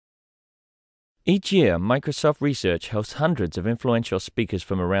Each year, Microsoft Research hosts hundreds of influential speakers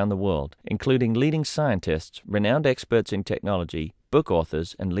from around the world, including leading scientists, renowned experts in technology, book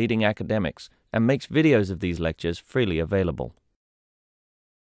authors, and leading academics, and makes videos of these lectures freely available.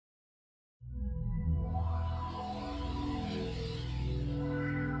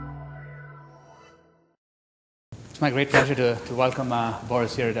 It's my great pleasure to welcome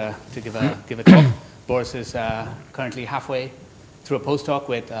Boris here to give a talk. Boris is currently halfway through a postdoc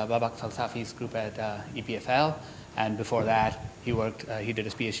with Babak Falsafi's group at EPFL, and before that he did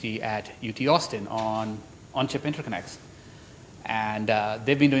his PhD at UT Austin on-chip interconnects. And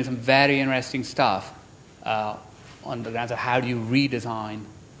they've been doing some very interesting stuff on the grounds of how do you redesign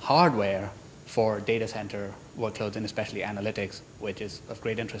hardware for data center workloads and especially analytics, which is of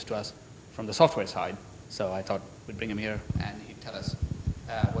great interest to us from the software side. So I thought we'd bring him here and he'd tell us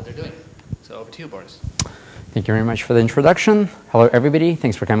what they're doing. So over to you, Boris. Thank you very much for the introduction. Hello, everybody.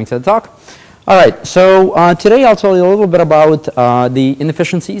 Thanks for coming to the talk. All right, so today I'll tell you a little bit about the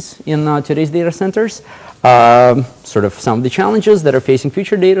inefficiencies in today's data centers, sort of some of the challenges that are facing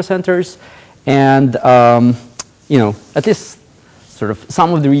future data centers, and at least sort of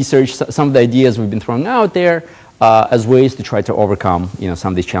some of the research, some of the ideas we've been throwing out there as ways to try to overcome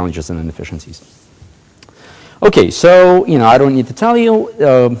some of these challenges and inefficiencies. Okay, so I don't need to tell you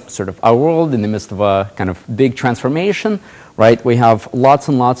sort of our world in the midst of a kind of big transformation, right? We have lots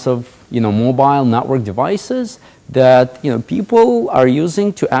and lots of mobile network devices that people are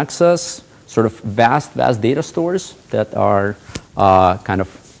using to access sort of vast data stores that are kind of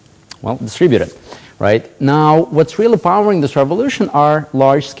distributed, right? Now, what's really powering this revolution are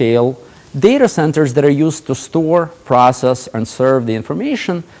large-scale data centers that are used to store, process, and serve the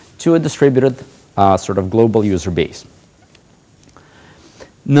information to a distributed sort of global user base.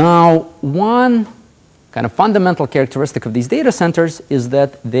 Now, one kind of fundamental characteristic of these data centers is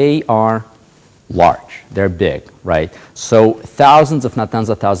that they are large. They're big, right? So thousands, if not tens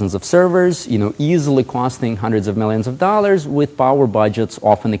of thousands of servers, easily costing hundreds of millions of dollars with power budgets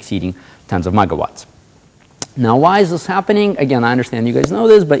often exceeding tens of megawatts. Now, why is this happening? Again, I understand you guys know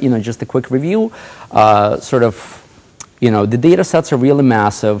this, but just a quick review. The data sets are really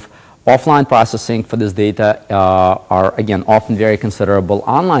massive. Offline processing for this data are, again, often very considerable.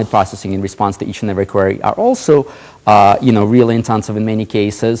 Online processing in response to each and every query are also, really intensive in many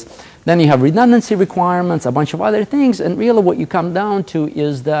cases. Then you have redundancy requirements, a bunch of other things, and really what you come down to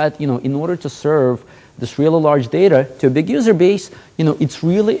is that, in order to serve this really large data to a big user base, it's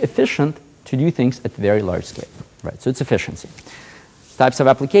really efficient to do things at very large scale, right? So it's efficiency. Types of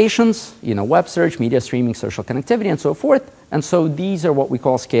applications, web search, media streaming, social connectivity, and so forth. And so these are what we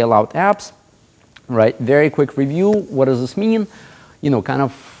call scale-out apps, right? Very quick review. What does this mean? Kind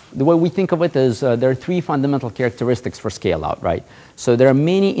of the way we think of it is there are three fundamental characteristics for scale-out, right? So there are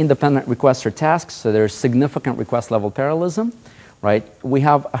many independent requests or tasks. So there's significant request level parallelism, right? We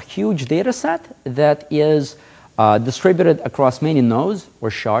have a huge data set that is distributed across many nodes or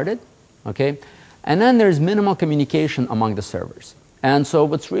sharded, okay? And then there's minimal communication among the servers. And so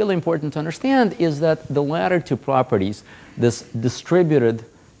what's really important to understand is that the latter two properties, this distributed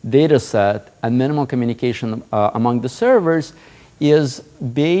data set and minimal communication among the servers, is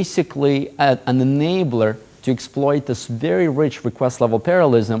basically an enabler to exploit this very rich request level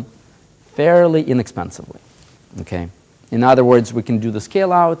parallelism fairly inexpensively. Okay? In other words, we can do the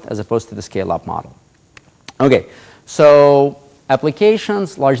scale out as opposed to the scale up model. Okay, so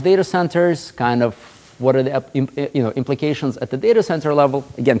applications, large data centers, kind of what are the implications at the data center level?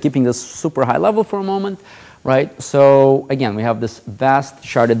 Again, keeping this super high level for a moment, right? So again, we have this vast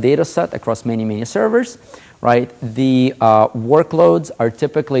sharded data set across many servers, right? The workloads are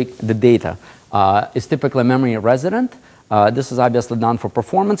typically, the data is typically memory resident. This is obviously done for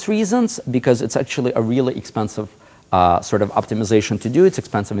performance reasons because it's actually a really expensive sort of optimization to do. It's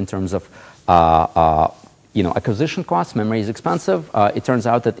expensive in terms of acquisition costs. Memory is expensive. It turns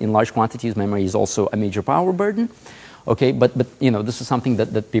out that in large quantities, memory is also a major power burden. Okay, but this is something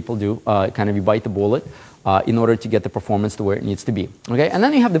that people do, kind of you bite the bullet in order to get the performance to where it needs to be. Okay, and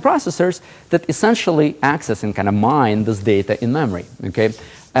then you have the processors that essentially access and kind of mine this data in memory. Okay,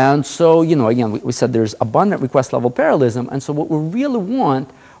 and so again, we said there's abundant request level parallelism, and so what we really want,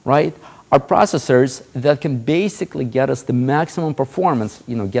 right, are processors that can basically get us the maximum performance,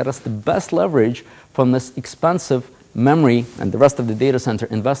 get us the best leverage from this expensive memory and the rest of the data center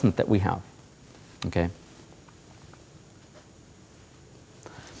investment that we have. Okay.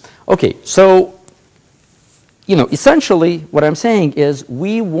 Okay, so essentially what I'm saying is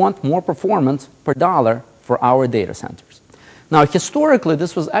we want more performance per dollar for our data centers. Now, historically,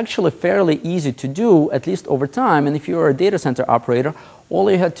 this was actually fairly easy to do, at least over time. And if you were a data center operator,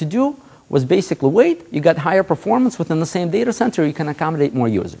 all you had to do was basically, wait, you got higher performance within the same data center, you can accommodate more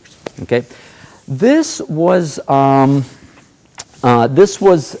users. Okay, this was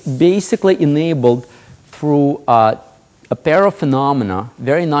basically enabled through a pair of phenomena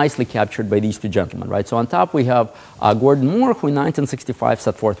very nicely captured by these two gentlemen, right? So on top we have Gordon Moore, who in 1965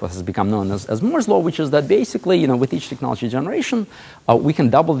 set forth what has become known as Moore's law, which is that basically, you know, with each technology generation, we can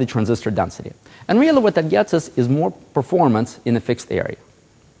double the transistor density. And really what that gets us is more performance in a fixed area,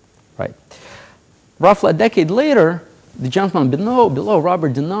 right? Roughly a decade later, the gentleman below,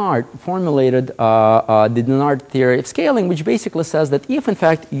 Robert Dennard, formulated the Dennard theory of scaling, which basically says that if, in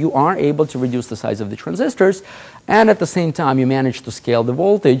fact, you are able to reduce the size of the transistors, and at the same time you manage to scale the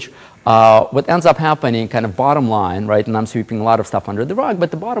voltage, what ends up happening, kind of bottom line, right, and I'm sweeping a lot of stuff under the rug,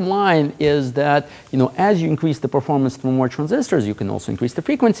 but the bottom line is that, you know, as you increase the performance through more transistors, you can also increase the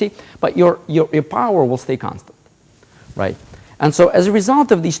frequency, but your power will stay constant, right? And so as a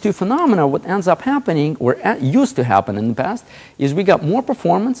result of these two phenomena, what ends up happening, or used to happen in the past, is we got more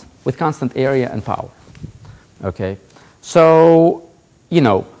performance with constant area and power. Okay? So, you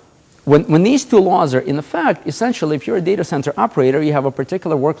know, when these two laws are in effect, essentially if you're a data center operator, you have a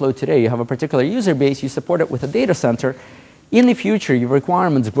particular workload today, you have a particular user base, you support it with a data center. In the future, your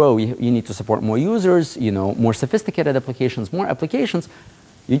requirements grow. You need to support more users, you know, more sophisticated applications, more applications.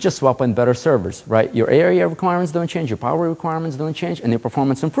 You just swap in better servers, right? Your area requirements don't change, your power requirements don't change, and your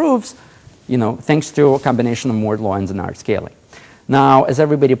performance improves, you know, thanks to a combination of Moore's law and Dennard scaling. Now, as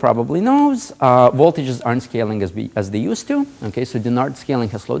everybody probably knows, voltages aren't scaling as they used to. Okay, so Dennard scaling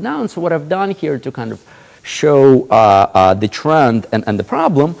has slowed down. So what I've done here to kind of show the trend and the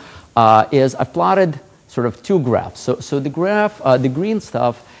problem is I've plotted sort of two graphs. So the graph, the green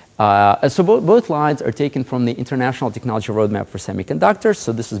stuff, so both lines are taken from the International Technology Roadmap for Semiconductors.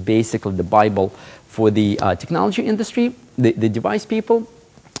 So this is basically the Bible for the technology industry, the device people.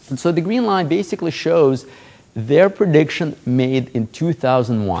 And so the green line basically shows their prediction made in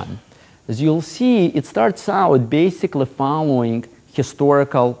 2001. As you'll see, it starts out basically following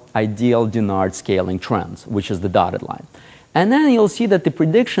historical ideal Dennard scaling trends, which is the dotted line. And then you'll see that the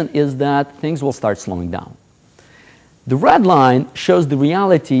prediction is that things will start slowing down. The red line shows the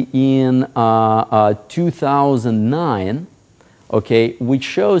reality in 2009, okay, which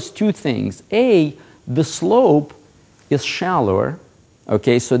shows two things. A, the slope is shallower,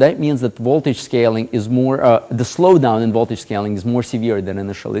 okay, so that means that voltage scaling is more, the slowdown in voltage scaling is more severe than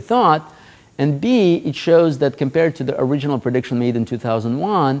initially thought. And B, it shows that compared to the original prediction made in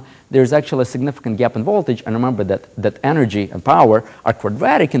 2001, there's actually a significant gap in voltage. And remember that energy and power are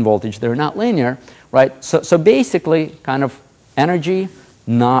quadratic in voltage, they're not linear, right? So basically, kind of energy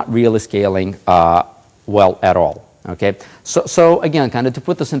not really scaling well at all, okay? So again, kind of to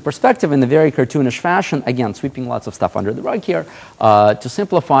put this in perspective in a very cartoonish fashion, again, sweeping lots of stuff under the rug here to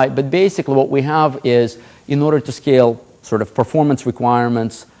simplify, but basically what we have is, in order to scale sort of performance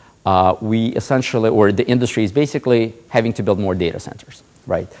requirements, we essentially, or the industry is basically having to build more data centers,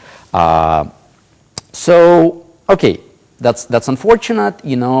 right? So, okay, that's unfortunate,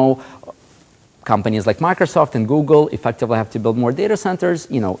 you know. Companies like Microsoft and Google effectively have to build more data centers.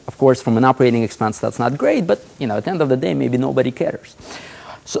 You know, of course, from an operating expense, that's not great, but, you know, at the end of the day, maybe nobody cares.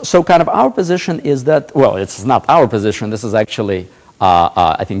 So kind of our position is that, well, it's not our position, this is actually,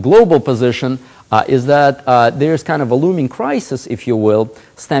 I think, global position, is that there's kind of a looming crisis, if you will,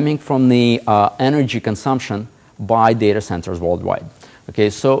 stemming from the energy consumption by data centers worldwide.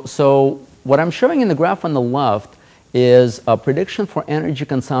 Okay, so what I'm showing in the graph on the left is a prediction for energy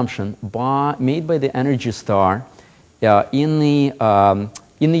consumption made by the Energy Star in the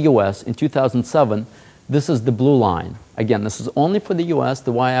US in 2007. This is the blue line. Again, this is only for the US.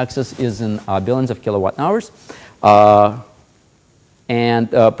 The y-axis is in billions of kilowatt hours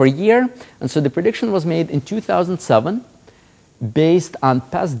and per year. And so the prediction was made in 2007 based on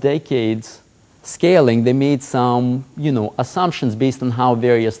past decades scaling. They made some, you know, assumptions based on how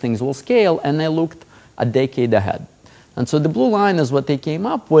various things will scale, and they looked a decade ahead. And so the blue line is what they came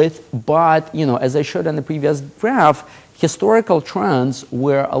up with, but, you know, as I showed in the previous graph, historical trends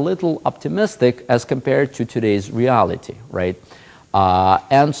were a little optimistic as compared to today's reality, right?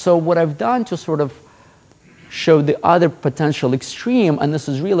 And so what I've done to sort of show the other potential extreme, and this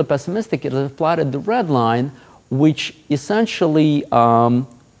is really pessimistic, is I've plotted the red line, which essentially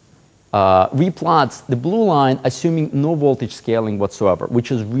replots the blue line, assuming no voltage scaling whatsoever, which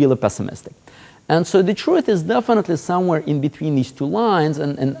is really pessimistic. And so the truth is definitely somewhere in between these two lines,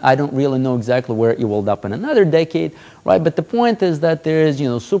 and I don't really know exactly where it will end up in another decade, right? But the point is that there is, you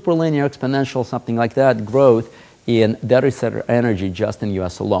know, superlinear, exponential, something like that, growth in data center energy just in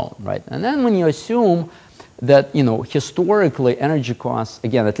US alone, right? And then when you assume that, historically energy costs,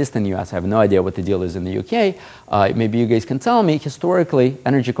 again, at least in the US, I have no idea what the deal is in the UK. Maybe you guys can tell me, historically,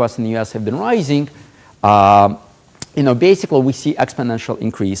 energy costs in the US have been rising. Basically, we see exponential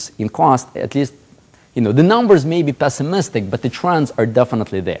increase in cost, at least, the numbers may be pessimistic, but the trends are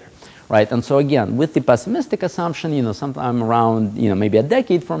definitely there. Right? And so again, with the pessimistic assumption, sometime around, maybe a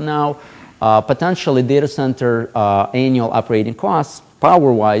decade from now, potentially data center annual operating costs,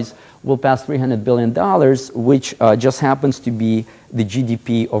 power-wise, will pass $300 billion, which just happens to be the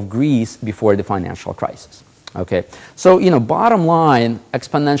GDP of Greece before the financial crisis. Okay, so bottom line,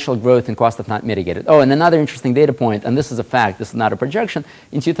 exponential growth in cost if not mitigated. Oh, and another interesting data point, and this is a fact, this is not a projection.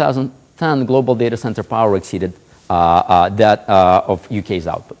 In 2010, global data center power exceeded that of UK's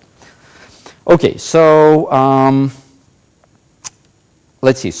output. Okay, so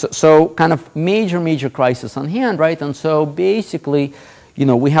let's see. So kind of major crisis on hand, right? And so basically,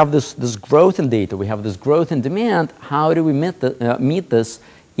 we have this growth in data, we have this growth in demand. How do we meet this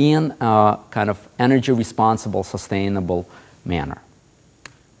in a kind of energy responsible, sustainable manner?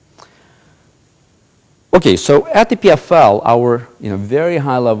 Okay, so at the PFL, our very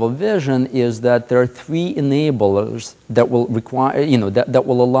high level vision is that there are three enablers that will require, that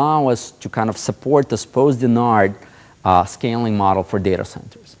will allow us to kind of support this post-Dennard scaling model for data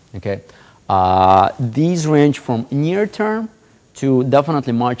centers. Okay, these range from near term to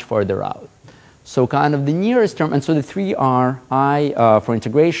definitely much further out. So kind of the nearest term, and so the three are I for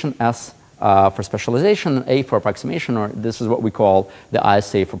integration, S for specialization, and A for approximation, or this is what we call the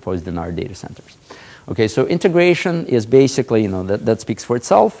ISA for post-Dennard data centers. Okay, so integration is basically, that speaks for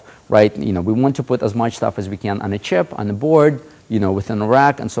itself, right? We want to put as much stuff as we can on a chip, on a board, within a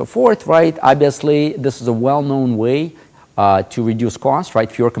rack and so forth, right? Obviously, this is a well-known way to reduce costs, right?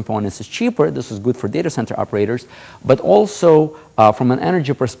 Fewer components is cheaper. This is good for data center operators. But also, from an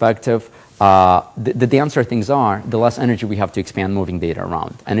energy perspective, the denser things are, the less energy we have to expand moving data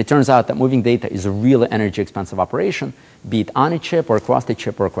around. And it turns out that moving data is a really energy expensive operation, be it on a chip or across the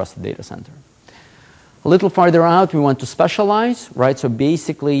chip or across the data center. A little farther out, we want to specialize, right? So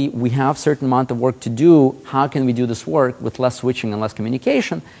basically, we have a certain amount of work to do. How can we do this work with less switching and less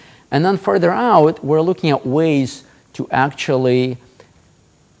communication? And then further out, we're looking at ways to actually,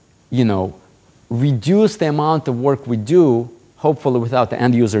 reduce the amount of work we do, hopefully without the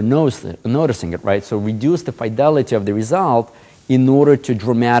end user noticing it, right? So reduce the fidelity of the result in order to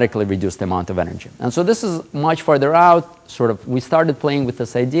dramatically reduce the amount of energy. And so this is much farther out, we started playing with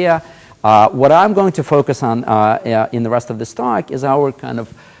this idea. What I'm going to focus on in the rest of this talk is our kind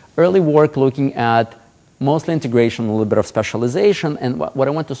of early work looking at mostly integration, a little bit of specialization. And what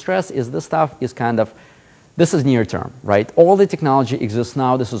I want to stress is this stuff is this is near term, right? All the technology exists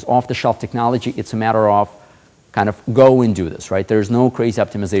now. This is off-the-shelf technology. It's a matter of kind of go and do this, right? There's no crazy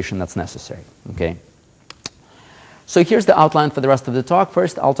optimization that's necessary, okay? So here's the outline for the rest of the talk.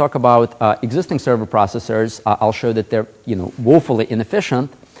 First, I'll talk about existing server processors. I'll show that they're, woefully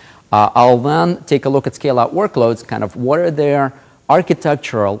inefficient. I'll then take a look at scale-out workloads, kind of what are their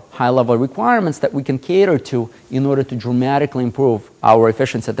architectural high-level requirements that we can cater to in order to dramatically improve our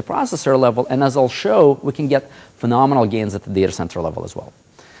efficiency at the processor level. And as I'll show, we can get phenomenal gains at the data center level as well.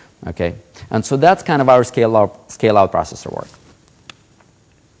 Okay, and so that's kind of our scale-out processor work.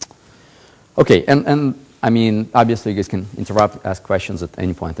 Okay, and I mean, obviously you guys can interrupt, ask questions at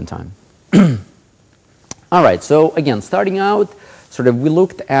any point in time. All right, so again, starting out, we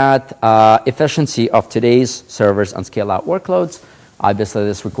looked at efficiency of today's servers on scale-out workloads. Obviously,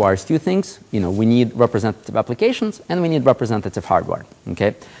 this requires two things. We need representative applications and we need representative hardware.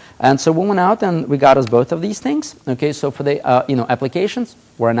 Okay, and so we went out and we got us both of these things. Okay, so for the applications,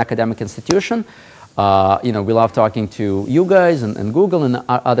 we're an academic institution. We love talking to you guys and Google and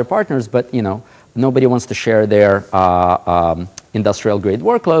other partners, but nobody wants to share their industrial grade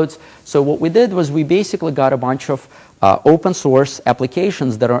workloads. So what we did was we basically got a bunch of open source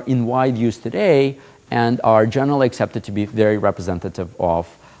applications that are in wide use today and are generally accepted to be very representative of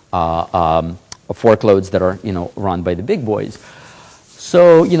workloads that are run by the big boys.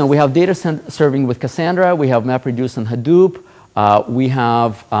 So we have data serving with Cassandra, we have MapReduce and Hadoop, we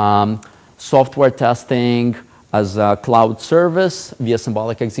have software testing as a cloud service via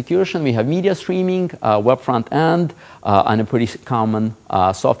symbolic execution. We have media streaming, web front end, on a pretty common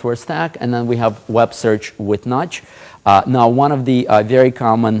software stack, and then we have web search with Nudge. Now, one of the very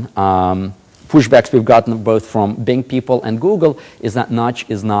common pushbacks we've gotten both from Bing people and Google is that Nudge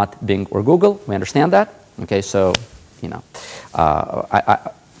is not Bing or Google. We understand that. Okay, so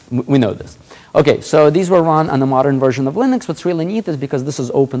We know this. Okay, so these were run on a modern version of Linux. What's really neat is because this is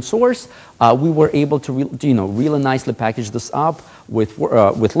open source, we were able to really nicely package this up with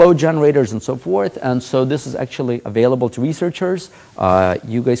load generators and so forth. And so this is actually available to researchers.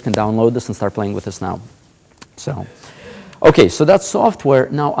 You guys can download this and start playing with this now. So, okay, so that's software.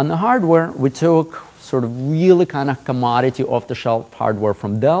 Now on the hardware, we took sort of really kind of commodity off-the-shelf hardware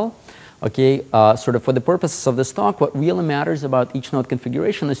from Dell. Okay, sort of for the purposes of this talk, what really matters about each node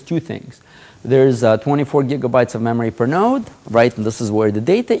configuration is two things. There's 24 gigabytes of memory per node, right? And this is where the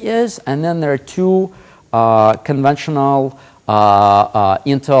data is. And then there are two conventional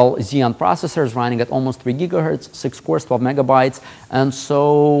Intel Xeon processors running at almost 3 gigahertz, 6 cores, 12 megabytes. And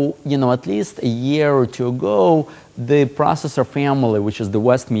so, at least a year or two ago, the processor family, which is the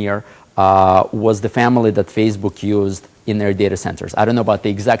Westmere, was the family that Facebook used in their data centers. I don't know about the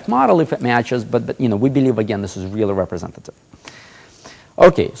exact model if it matches, but we believe, again, this is really representative.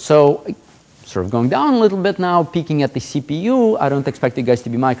 Okay, so sort of going down a little bit now, peeking at the CPU. I don't expect you guys to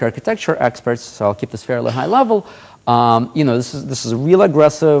be microarchitecture experts, so I'll keep this fairly high level. This is a real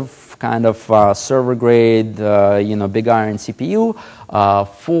aggressive kind of server-grade, big iron CPU,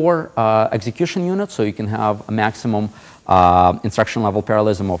 4 execution units, so you can have a maximum instruction level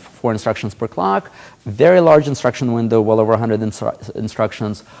parallelism of 4 instructions per clock. Very large instruction window, well over 100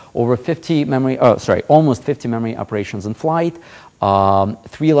 instructions, over 50 memory, almost 50 memory operations in flight.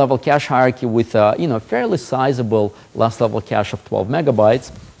 3-level cache hierarchy with fairly sizable last level cache of 12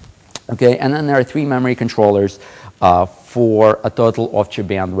 megabytes. Okay, and then there are 3 memory controllers for a total off-chip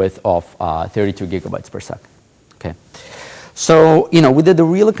bandwidth of 32 gigabytes per second. Okay, so we did a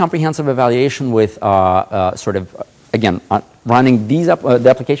really comprehensive evaluation with again, running these the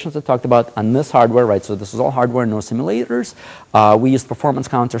applications I talked about on this hardware, right? So this is all hardware, no simulators. We used performance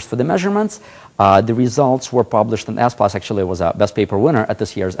counters for the measurements. The results were published in S+. Actually, it was a best paper winner at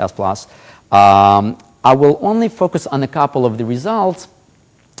this year's S+. I will only focus on a couple of the results,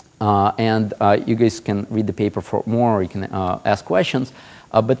 and you guys can read the paper for more, or you can ask questions.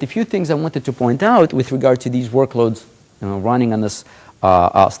 But the few things I wanted to point out with regard to these workloads running on this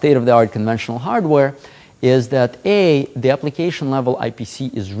state-of-the-art conventional hardware is that the application level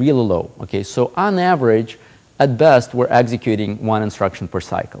IPC is really low. Okay, so on average, at best, we're executing 1 instruction per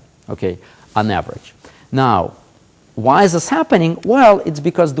cycle. Okay, on average. Now, why is this happening? Well, it's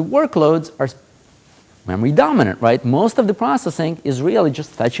because the workloads are memory dominant, right? Most of the processing is really just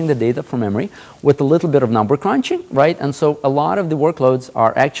fetching the data from memory with a little bit of number crunching, right? And so a lot of the workloads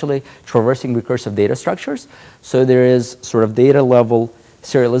are actually traversing recursive data structures. So there is sort of data level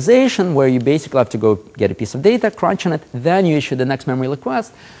serialization where you basically have to go get a piece of data, crunch on it, then you issue the next memory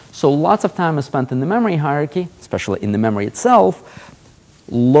request. So lots of time is spent in the memory hierarchy, especially in the memory itself.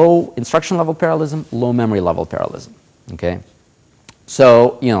 Low instruction level parallelism, low memory level parallelism. Okay,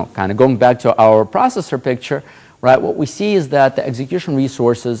 so kind of going back to our processor picture, right? What we see is that the execution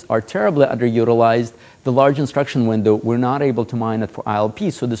resources are terribly underutilized. The large instruction window, we're not able to mine it for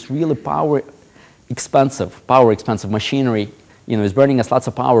ILP. So this really power expensive machinery is burning us lots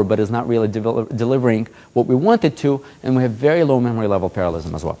of power, but is not really delivering what we wanted to, and we have very low memory level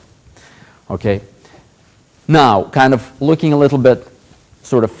parallelism as well. Okay. Now, kind of looking a little bit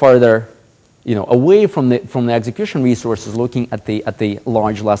sort of further, away from the execution resources, looking at the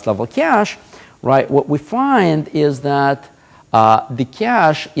large last level cache, right? What we find is that the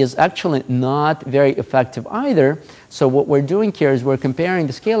cache is actually not very effective either. So what we're doing here is we're comparing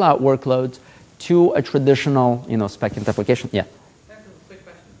the scale-out workloads to a traditional, spec-int application. Yeah. Quick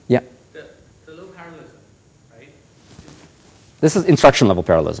question. Yeah. The low parallelism, right? This is instruction level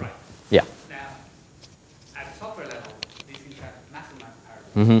parallelism. Right. Yeah. Now, at the software level, these things have massive amounts of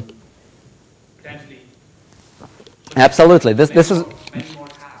parallelism. Mm-hmm. Potentially. Absolutely. This is. Many more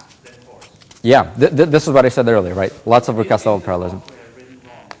tasks than cores. Yeah. This is what I said earlier, right? Lots of recursive level parallelism.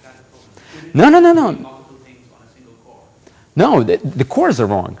 No. Multiple things on a single core. No, the cores are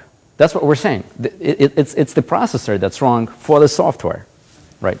wrong. That's what we're saying. It's the processor that's wrong for the software,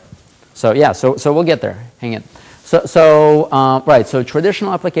 right? So yeah, so we'll get there. Hang in. Right. So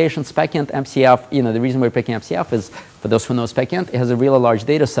traditional applications, spec-int, MCF. The reason we're picking MCF is, for those who know spec-int, it has a really large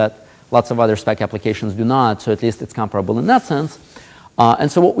data set. Lots of other spec applications do not. So at least it's comparable in that sense.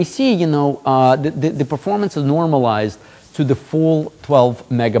 And so what we see, the performance is normalized to the full 12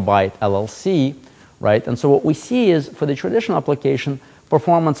 megabyte LLC, right? And so what we see is, for the traditional application,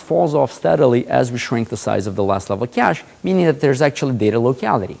 performance falls off steadily as we shrink the size of the last level cache, meaning that there's actually data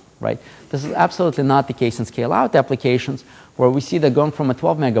locality, right? This is absolutely not the case in scale-out applications, where we see that going from a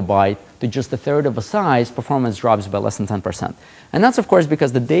 12 megabyte to just a third of a size, performance drops by less than 10%. And that's, of course,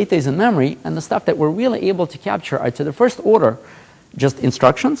 because the data is in memory, and the stuff that we're really able to capture are to the first order, just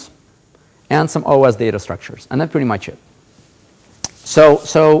instructions and some OS data structures, and that's pretty much it.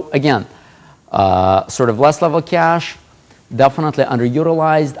 So again, sort of less level cache, definitely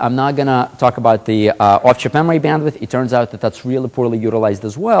underutilized. I'm not going to talk about the off-chip memory bandwidth. It turns out that that's really poorly utilized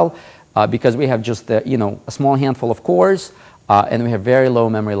as well because we have just a small handful of cores and we have very low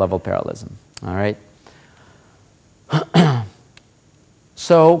memory level parallelism. All right.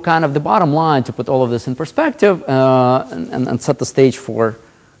 So kind of the bottom line, to put all of this in perspective and set the stage for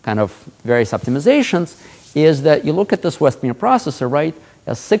kind of various optimizations, is that you look at this Westmere processor, right? It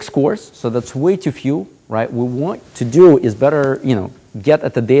has 6 cores, so that's way too few, right? What we want to do is better, get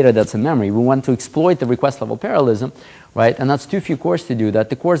at the data that's in memory. We want to exploit the request level parallelism, right? And that's too few cores to do that.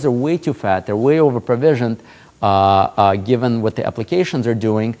 The cores are way too fat. They're way over provisioned given what the applications are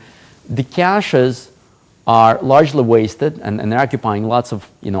doing. The caches are largely wasted, and they're occupying lots of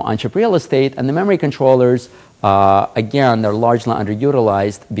on-chip real estate. And the memory controllers, again, they're largely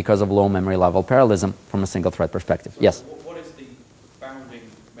underutilized because of low memory level parallelism from a single thread perspective. So yes? What is the bounding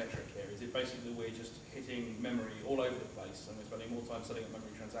metric here? Is it basically we're just hitting memory all over the place and we're spending more time setting up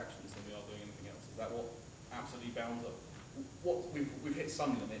memory transactions than we are doing anything else? Is that what absolutely bounds up? We've hit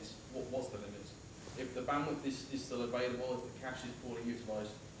some limits. What's the limit? If the bandwidth is still available, if the cache is poorly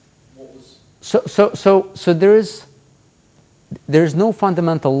utilized, what was... So there's no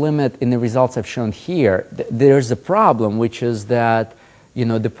fundamental limit in the results I've shown here. There's a problem, which is that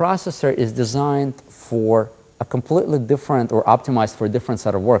the processor is designed for a completely different or optimized for a different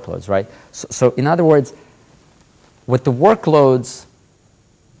set of workloads, right? So in other words, what the way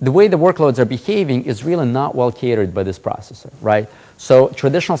the workloads are behaving is really not well catered by this processor, right? So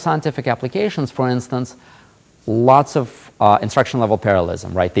traditional scientific applications, for instance, lots of instruction level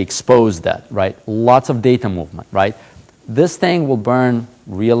parallelism, right? They expose that, right? Lots of data movement, right? This thing will burn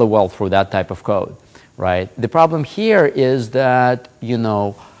really well through that type of code, right? The problem here is that,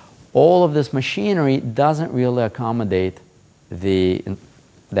 all of this machinery doesn't really accommodate the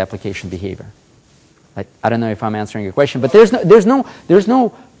application behavior. I don't know if I'm answering your question, but there's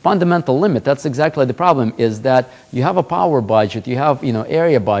no fundamental limit. That's exactly the problem, is that you have a power budget, you have,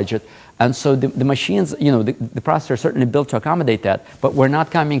 area budget, and so the machines, the processor is certainly built to accommodate that, but we're not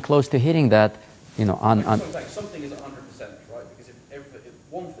coming close to hitting that, on something is at 100%, right? Because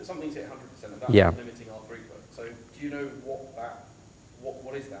if something's at 100%, and that's yeah. limiting our throughput. So do you know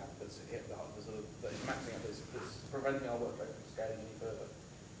what is that that's hit that is maxing out, that's preventing our workload from scaling any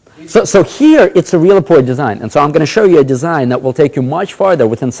further? So here it's a really poor design, and so I'm going to show you a design that will take you much farther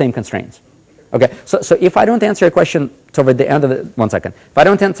within the same constraints. Okay, so if I don't answer your question toward the end of the, 1 second. If I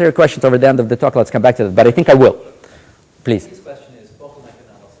don't answer your question toward the end of the talk, let's come back to that, but I think I will. Please. His question is bottleneck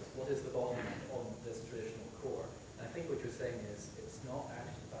analysis. What is the bottleneck on this traditional core? And I think what you're saying is it's not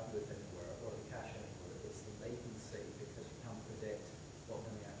actually bandwidth anywhere or the cache anywhere, it's the latency because you can't predict what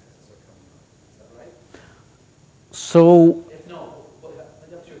many accesses are coming on. Is that right? So, if not,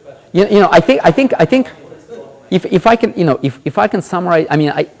 that's your question. I think if I can, if I can summarize,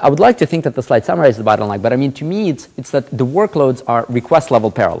 I would like to think that the slide summarizes the bottleneck, but to me it's that the workloads are request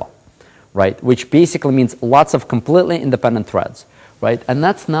level parallel, right? Which basically means lots of completely independent threads, right? And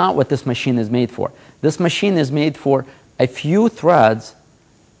that's not what this machine is made for. This machine is made for a few threads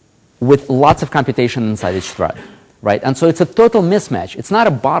with lots of computation inside each thread, right? And so it's a total mismatch. It's not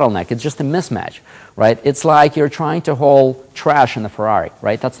a bottleneck, it's just a mismatch, right? It's like you're trying to haul trash in a Ferrari,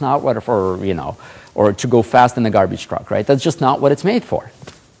 right? That's not what, or to go fast in a garbage truck, right? That's just not what it's made for.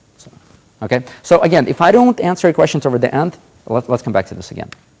 Okay, so again, if I don't answer your questions over the end, let's come back to this again.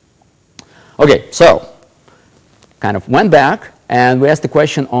 Okay, so kind of went back and we asked the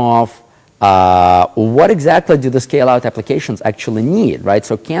question of what exactly do the scale-out applications actually need, right?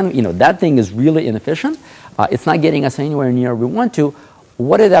 So that thing is really inefficient. It's not getting us anywhere near we want to.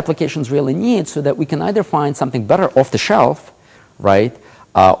 What do the applications really need so that we can either find something better off the shelf, right?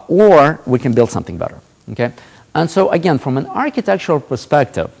 Or we can build something better, okay? And so again, from an architectural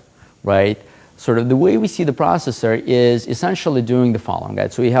perspective, right, sort of the way we see the processor is essentially doing the following,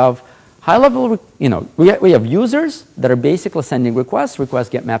 right? So we have high-level, we have users that are basically sending requests. Requests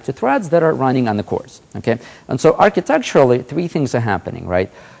get mapped to threads that are running on the cores, okay? And so architecturally, 3 things are happening,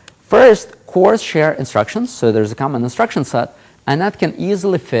 right? First, cores share instructions, so there's a common instruction set, and that can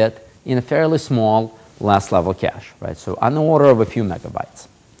easily fit in a fairly small last level cache, right? So on the order of a few megabytes,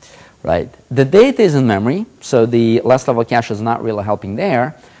 right? The data is in memory, so the last level cache is not really helping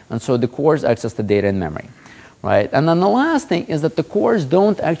there, and so the cores access the data in memory, right? And then the last thing is that the cores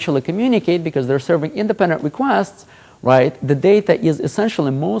don't actually communicate because they're serving independent requests, right? The data is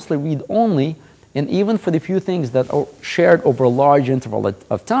essentially mostly read-only, and even for the few things that are shared over a large interval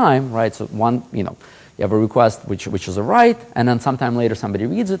of time, right? So you You have a request which is a write, and then sometime later somebody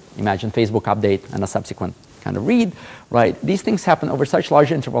reads it. Imagine Facebook update and a subsequent kind of read, right? These things happen over such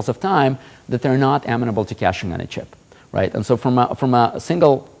large intervals of time that they're not amenable to caching on a chip, right? And so from a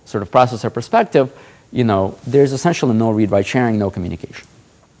single sort of processor perspective, there's essentially no read-write sharing, no communication.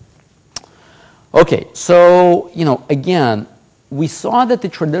 Okay, so, again, we saw that the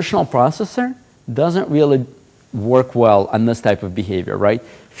traditional processor doesn't really work well on this type of behavior, right?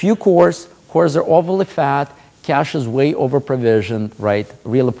 Few cores are overly fat, cache is way over-provisioned, right?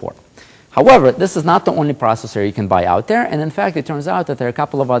 Really poor. However, this is not the only processor you can buy out there, and in fact, it turns out that there are a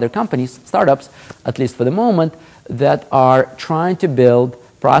couple of other companies, startups, at least for the moment, that are trying to build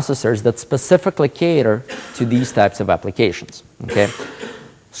processors that specifically cater to these types of applications, okay?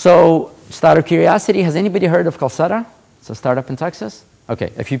 So, just out of curiosity, has anybody heard of Calcetta? It's a startup in Texas?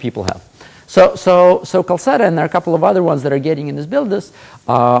 Okay, a few people have. So Calcetta, and there are a couple of other ones that are getting in this business,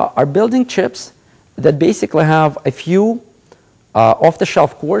 are building chips that basically have a few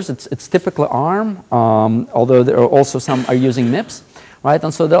off-the-shelf cores. It's typically ARM, although there are also some are using MIPS, right?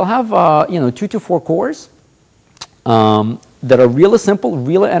 And so they'll have 2 to 4 cores that are really simple,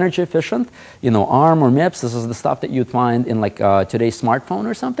 really energy efficient. ARM or MIPS. This is the stuff that you'd find in like today's smartphone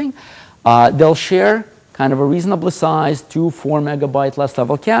or something. They'll share kind of a reasonably sized 2-4 megabyte less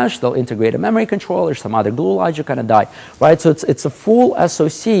level cache. They'll integrate a memory controller, some other glue logic, and a die, right? So it's a full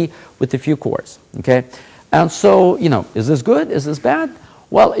SoC with a few cores, okay? And so, is this good? Is this bad?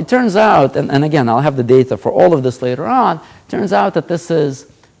 Well, it turns out, and again, I'll have the data for all of this later on, it turns out that this is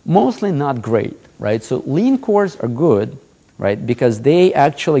mostly not great, right? So lean cores are good, right? Because they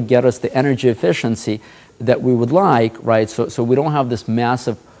actually get us the energy efficiency that we would like, right? So we don't have this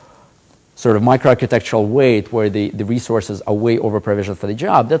massive sort of microarchitectural weight where the resources are way over-provisioned for the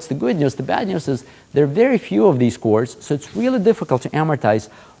job. That's the good news. The bad news is there are very few of these cores, so it's really difficult to amortize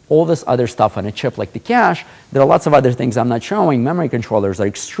all this other stuff on a chip like the cache. There are lots of other things I'm not showing. Memory controllers are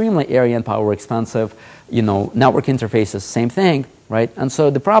extremely area and power expensive. Network interfaces, same thing, right? And so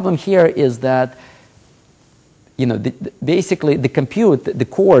the problem here is that basically the compute, the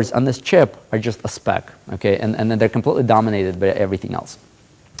cores on this chip are just a speck, okay? And then they're completely dominated by everything else.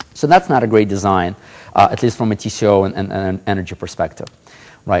 So that's not a great design, at least from a TCO and an energy perspective.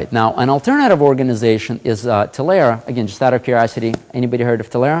 Right. Now, an alternative organization is Telera. Again, just out of curiosity, anybody heard of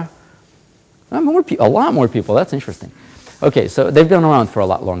Telera? A lot more people. That's interesting. Okay, so they've been around for a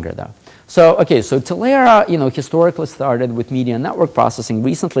lot longer, though. So, okay, so Telera, historically started with media network processing.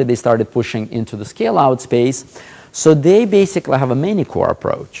 Recently, they started pushing into the scale-out space. So they basically have a many-core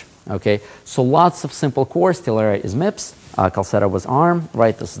approach. Okay, so lots of simple cores. Telera is MIPS. Calcetta was ARM,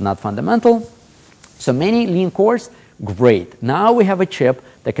 right? This is not fundamental. So many lean cores, great. Now we have a chip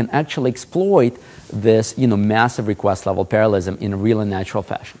that can actually exploit this, massive request level parallelism in a really natural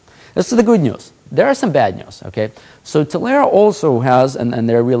fashion. This is the good news. There are some bad news, okay? So Telera also has, and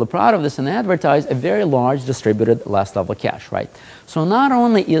they're really proud of this, and they advertise a very large distributed last level cache, right? So not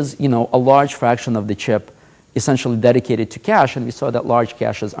only is, a large fraction of the chip essentially dedicated to cache, and we saw that large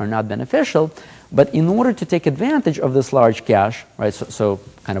caches are not beneficial, but in order to take advantage of this large cache, right, so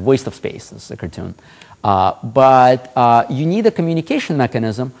kind of waste of space, this is a cartoon, but you need a communication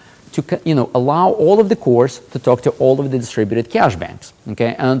mechanism to allow all of the cores to talk to all of the distributed cache banks,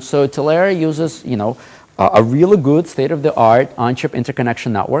 okay? And so Telera uses, a really good state-of-the-art on-chip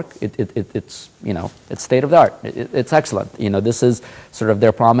interconnection network. It's state-of-the-art. It's excellent. This is sort of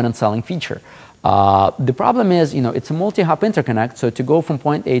their prominent selling feature. The problem is, it's a multi-hop interconnect, so to go from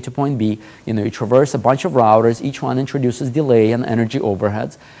point A to point B, you traverse a bunch of routers, each one introduces delay and energy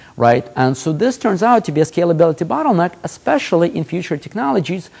overheads, right? And so this turns out to be a scalability bottleneck, especially in future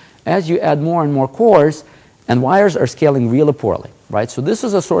technologies, as you add more and more cores, and wires are scaling really poorly, right? So this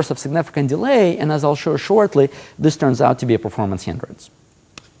is a source of significant delay, and as I'll show shortly, this turns out to be a performance hindrance.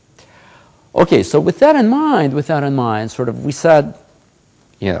 Okay, so with that in mind, sort of we said,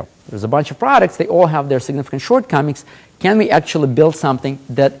 there's a bunch of products, they all have their significant shortcomings. Can we actually build something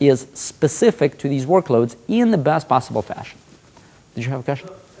that is specific to these workloads in the best possible fashion? Did you have a question?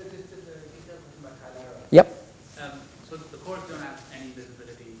 Yep. So the cores don't have any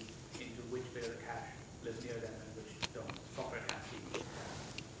visibility into which bit of the cache lives near them and which don't. Software can't see.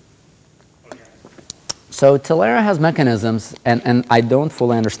 So Telera has mechanisms, and I don't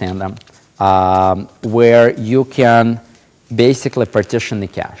fully understand them, where you can basically partition the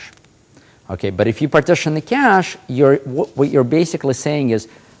cache. Okay, but if you partition the cache, what you're basically saying is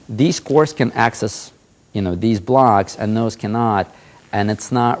these cores can access, these blocks, and those cannot, and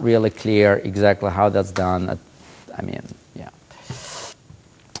it's not really clear exactly how that's done. I mean, yeah.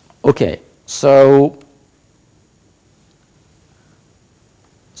 Okay, so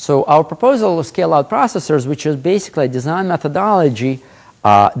So our proposal of scale-out processors, which is basically a design methodology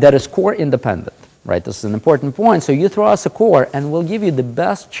that is core independent, right? This is an important point. So you throw us a core, and we'll give you the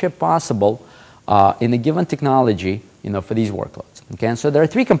best chip possible in a given technology, for these workloads. Okay, and so there are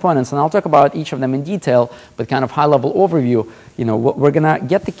three components, and I'll talk about each of them in detail, but kind of high-level overview. We're going to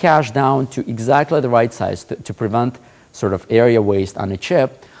get the cache down to exactly the right size to prevent sort of area waste on a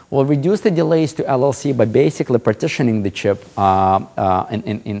chip. We'll reduce the delays to LLC by basically partitioning the chip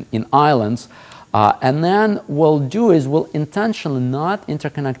in islands. And then what we'll do is we'll intentionally not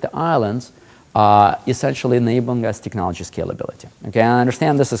interconnect the islands, essentially enabling us technology scalability. Okay, and I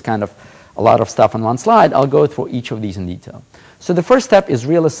understand this is kind of a lot of stuff on one slide. I'll go through each of these in detail. So the first step is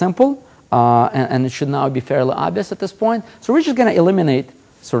really simple, and it should now be fairly obvious at this point. So we're just going to eliminate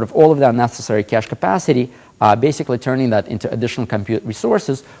sort of all of that unnecessary cache capacity, basically turning that into additional compute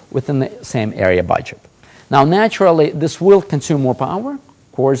resources within the same area budget. Now, naturally, this will consume more power.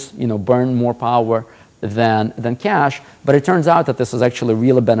 Of course, burn more power than cache, but it turns out that this is actually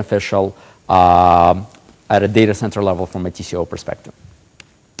really beneficial at a data center level from a TCO perspective.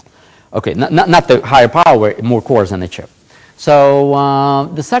 Okay, not the higher power, more cores on the chip. So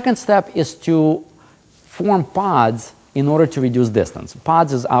the second step is to form pods in order to reduce distance.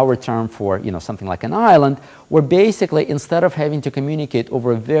 Pods is our term for something like an island, where basically instead of having to communicate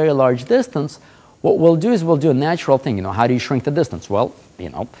over a very large distance, what we'll do is we'll do a natural thing. How do you shrink the distance? Well,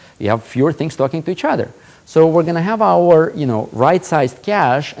 you have fewer things talking to each other. So we're going to have our right-sized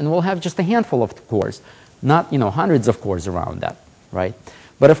cache, and we'll have just a handful of cores, not hundreds of cores around that, right?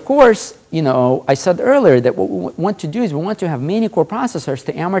 But of course, I said earlier that what we want to do is we want to have many core processors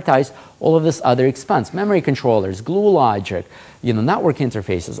to amortize all of this other expense, memory controllers, glue logic, network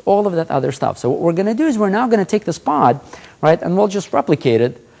interfaces, all of that other stuff. So what we're going to do is we're now going to take this pod, right, and we'll just replicate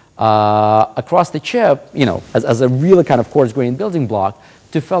it across the chip, as a really kind of coarse-grained building block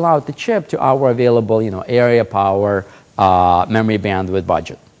to fill out the chip to our available, area, power, memory bandwidth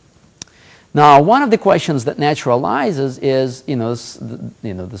budget. Now, one of the questions that naturalizes is,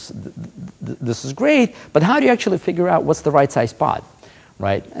 this is great, but how do you actually figure out what's the right size pod,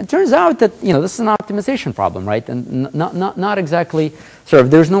 right? And it turns out that, this is an optimization problem, right? And not exactly,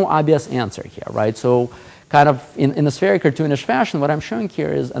 there's no obvious answer here, right? So kind of in a very cartoonish fashion, what I'm showing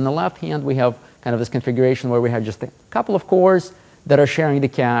here is on the left hand, we have kind of this configuration where we have just a couple of cores that are sharing the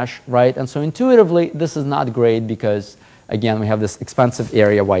cache, right? And so intuitively, this is not great because, again, we have this expensive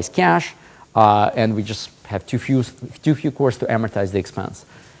area-wise cache. And we just have too few cores to amortize the expense.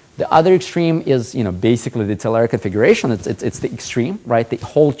 The other extreme is, basically the Tellera configuration. It's the extreme, right? The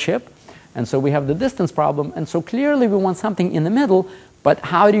whole chip. And so we have the distance problem. And so clearly we want something in the middle. But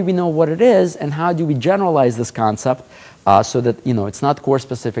how do we know what it is? And how do we generalize this concept so that, it's not core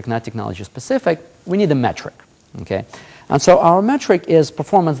specific, not technology specific? We need a metric, okay? And so our metric is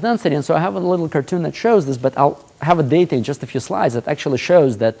performance density. And so I have a little cartoon that shows this, but I'll have a data in just a few slides that actually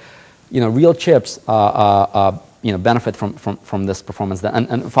shows that real chips benefit from this performance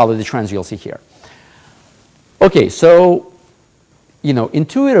and follow the trends you'll see here. Okay, so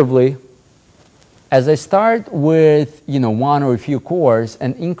intuitively, as I start with one or a few cores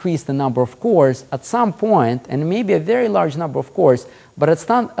and increase the number of cores, at some point, and maybe a very large number of cores, but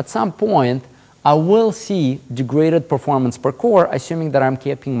at some point, I will see degraded performance per core, assuming that I'm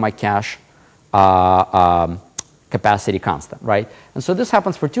keeping my cache capacity constant, right? And so this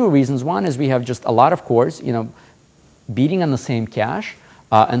happens for two reasons. One is we have just a lot of cores, beating on the same cache,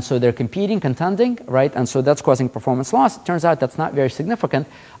 and so they're competing, contending, right? And so that's causing performance loss. It turns out that's not very significant.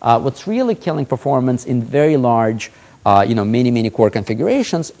 What's really killing performance in very large, many core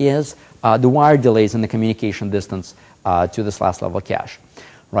configurations is the wire delays in the communication distance to this last level cache,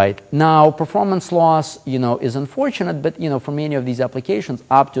 right? Now, performance loss, is unfortunate, but for many of these applications,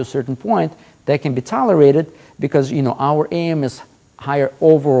 up to a certain point, that can be tolerated because our aim is higher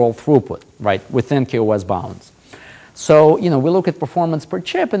overall throughput, right, within QoS bounds. So we look at performance per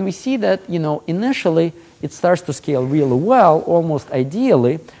chip, and we see that initially it starts to scale really well, almost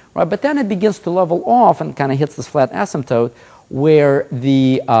ideally, right? But then it begins to level off and kind of hits this flat asymptote where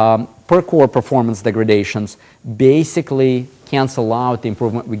the per core performance degradations basically cancel out the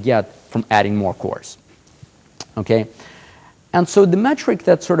improvement we get from adding more cores. Okay. And so the metric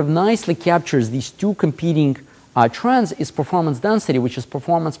that sort of nicely captures these two competing trends is performance density, which is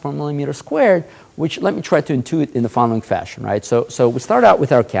performance per millimeter squared, which let me try to intuit in the following fashion, right? So we start out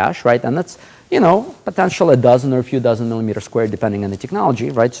with our cache, right? And that's, potentially a dozen or a few dozen millimeters squared, depending on the technology,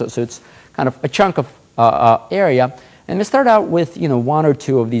 right? So it's kind of a chunk of area. And we start out with, one or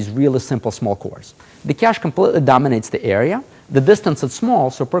two of these really simple small cores. The cache completely dominates the area. The distance is small,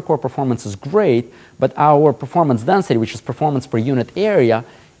 so per core performance is great, but our performance density, which is performance per unit area,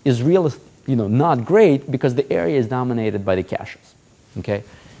 is really, not great because the area is dominated by the caches. Okay?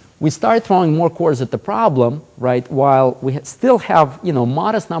 We start throwing more cores at the problem, right? While we still have,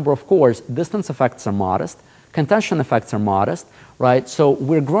 modest number of cores, distance effects are modest, contention effects are modest, right? So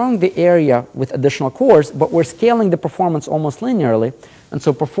we're growing the area with additional cores, but we're scaling the performance almost linearly, and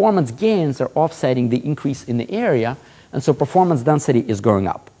so performance gains are offsetting the increase in the area, and so performance density is going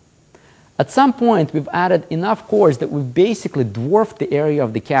up. At some point, we've added enough cores that we've basically dwarfed the area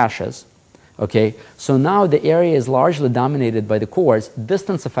of the caches. Okay, so now the area is largely dominated by the cores,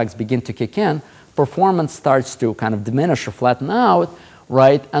 distance effects begin to kick in, performance starts to kind of diminish or flatten out,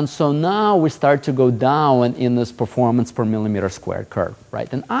 right? And so now we start to go down in this performance per millimeter squared curve,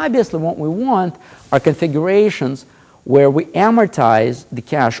 right? And obviously what we want are configurations where we amortize the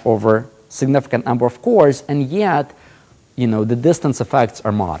cache over significant number of cores, and yet, the distance effects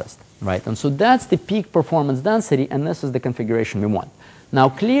are modest, right? And so that's the peak performance density, and this is the configuration we want. Now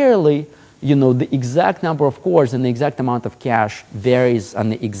clearly, the exact number of cores and the exact amount of cache varies on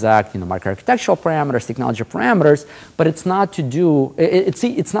the exact, microarchitectural parameters, technology parameters, but it's not to do,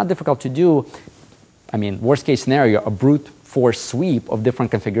 it's not difficult to do, worst case scenario, a brute force sweep of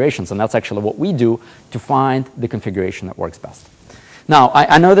different configurations, and that's actually what we do to find the configuration that works best. Now,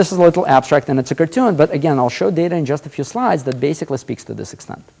 I know this is a little abstract and it's a cartoon, but again, I'll show data in just a few slides that basically speaks to this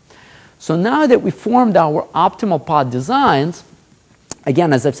extent. So now that we formed our optimal pod designs,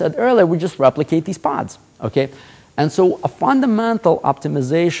 again, as I've said earlier, we just replicate these pods, okay? And so a fundamental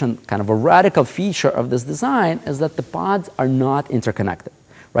optimization, kind of a radical feature of this design is that the pods are not interconnected,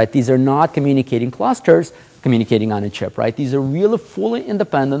 right? These are not communicating clusters communicating on a chip, right? These are really fully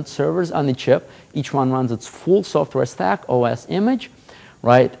independent servers on the chip. Each one runs its full software stack, OS image,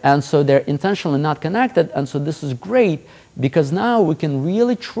 right? And so they're intentionally not connected, and so this is great because now we can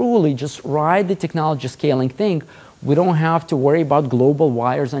really truly just ride the technology scaling thing. We don't have to worry about global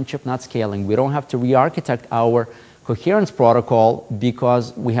wires on chip not scaling. We don't have to re-architect our coherence protocol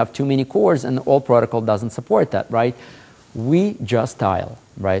because we have too many cores and the old protocol doesn't support that, right? We just tile,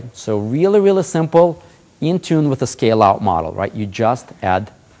 right? So really, really simple, in tune with the scale-out model, right? You just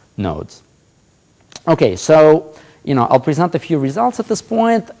add nodes. Okay, so, I'll present a few results at this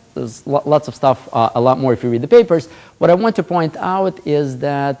point. There's lots of stuff, a lot more if you read the papers. What I want to point out is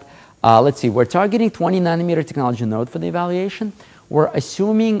that let's see, we're targeting 20 nanometer technology node for the evaluation. We're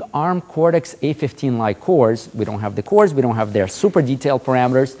assuming ARM Cortex A15-like cores. We don't have the cores, we don't have their super detailed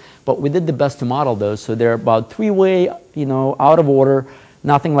parameters, but we did the best to model those. So they're about three-way, out of order,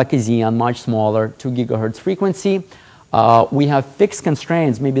 nothing like a Xeon, much smaller, 2 gigahertz frequency. We have fixed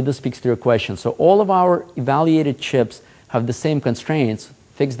constraints. Maybe this speaks to your question. So all of our evaluated chips have the same constraints,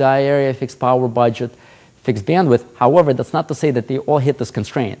 fixed die area, fixed power budget, fixed bandwidth. However, that's not to say that they all hit this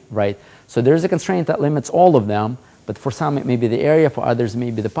constraint, right? So there's a constraint that limits all of them, but for some it may be the area, for others it may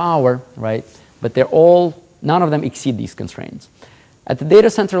be the power, right? But none of them exceed these constraints. At the data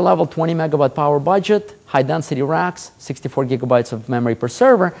center level, 20 megawatt power budget, high density racks, 64 gigabytes of memory per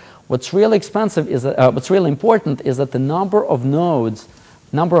server. What's really expensive is what's really important is that the number of nodes,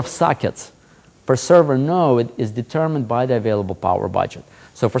 number of sockets per server node is determined by the available power budget.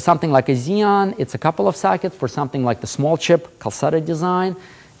 So for something like a Xeon, it's a couple of sockets. For something like the small chip Calcetta design,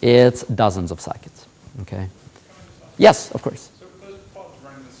 it's dozens of sockets. Okay. Yes, of course. So those pods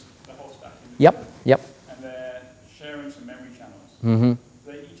running the whole stack. Yep. And they're sharing some memory channels. Mm-hmm. Do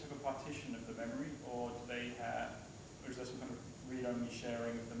they each have a partition of the memory, or is there some kind of read-only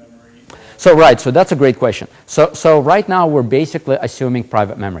sharing of the memory? So right, so that's a great question. So right now we're basically assuming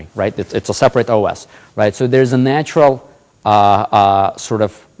private memory, right? It's a separate OS, right? So there's a natural sort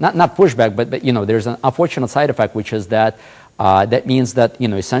of not pushback, but there's an unfortunate side effect, which is that that means that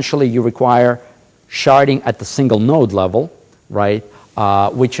essentially you require sharding at the single node level, right?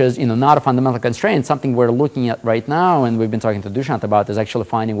 Which is not a fundamental constraint. Something we're looking at right now, and we've been talking to Dushyant about, is actually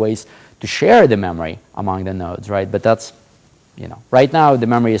finding ways to share the memory among the nodes, right? But that's right now the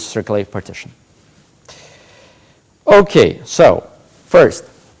memory is strictly partitioned. Okay, so first,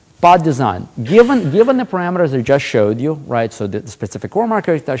 pod design. Given the parameters I just showed you, right, so the specific core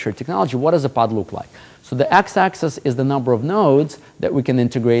marker architecture technology, what does a pod look like? So the x-axis is the number of nodes that we can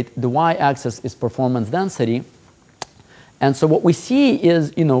integrate. The y-axis is performance density. And so what we see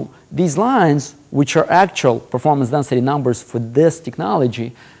is, these lines, which are actual performance density numbers for this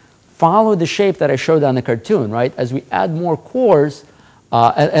technology, follow the shape that I showed on the cartoon, right? As we add more cores,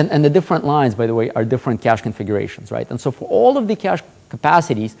 and the different lines, by the way, are different cache configurations, right? And so for all of the cache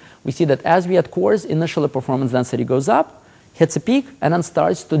capacities, we see that as we add cores, initially performance density goes up, hits a peak, and then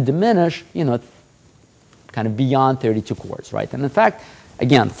starts to diminish, kind of beyond 32 cores, right? And in fact,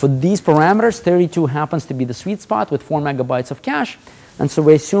 again, for these parameters, 32 happens to be the sweet spot with 4 megabytes of cache. And so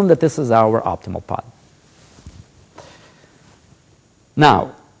we assume that this is our optimal pod.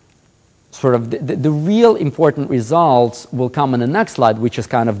 Now, sort of the real important results will come in the next slide, which is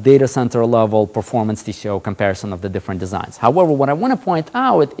kind of data center level performance TCO comparison of the different designs. However, what I want to point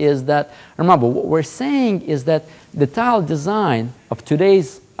out is that, remember, what we're saying is that the tile design of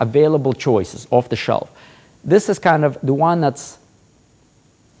today's available choices off the shelf, this is kind of the one that's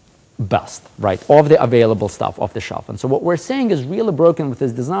best, right, of the available stuff off the shelf. And so what we're saying is really broken with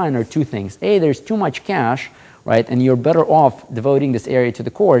this design are two things. A, there's too much cache, right, and you're better off devoting this area to the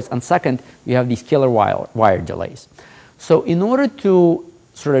cores. And second, you have these killer wire delays. So in order to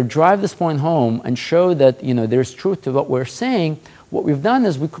sort of drive this point home and show that, you know, there's truth to what we're saying, what we've done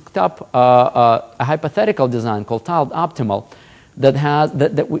is we cooked up a hypothetical design called tiled optimal that has,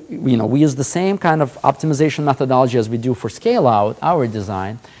 we use the same kind of optimization methodology as we do for scale out, our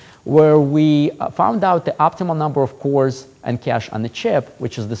design, where we found out the optimal number of cores and cache on the chip,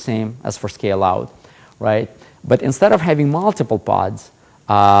 which is the same as for scale out, right? But instead of having multiple pods,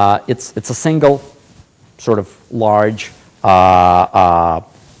 it's a single sort of large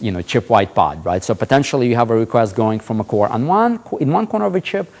chip-wide pod, right? So potentially you have a request going from a core in one corner of a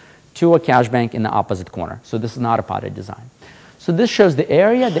chip to a cache bank in the opposite corner. So this is not a podded design. So this shows the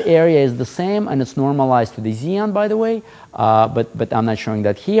area. The area is the same, and it's normalized to the Xeon, by the way, but I'm not showing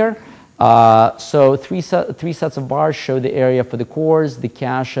that here. So three sets of bars show the area for the cores, the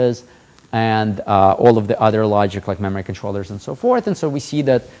caches, and all of the other logic like memory controllers and so forth. And so we see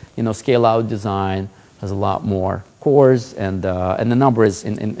that, you know, scale-out design has a lot more cores, and the number is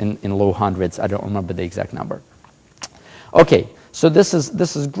in low hundreds. I don't remember the exact number. Okay, so this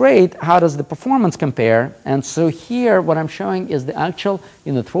is great. How does the performance compare? And so here, what I'm showing is the actual,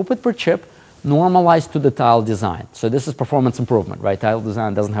 you know, throughput per chip normalized to the tile design. So this is performance improvement, right? Tile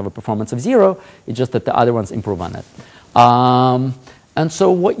design doesn't have a performance of 0. It's just that the other ones improve on it. And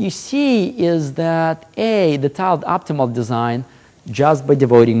so what you see is that, A, the tiled optimal design, just by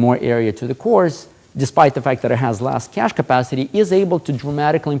devoting more area to the cores, despite the fact that it has less cache capacity, is able to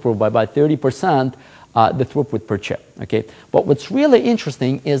dramatically improve by about 30% the throughput per chip. Okay? But what's really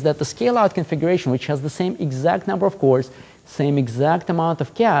interesting is that the scale-out configuration, which has the same exact number of cores, same exact amount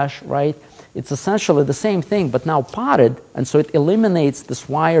of cache, right? It's essentially the same thing, but now podded, and so it eliminates this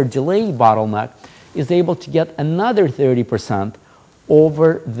wire delay bottleneck, is able to get another 30%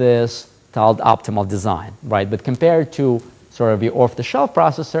 over this tiled optimal design, right? But compared to sort of your off-the-shelf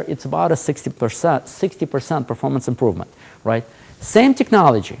processor, it's about a 60% performance improvement, right? Same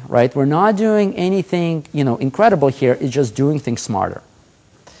technology, right? We're not doing anything, you know, incredible here. It's just doing things smarter.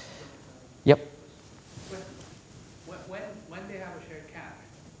 Yep. When they have a shared cache,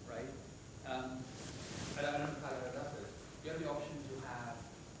 right? I don't know how to address this. You have the option to have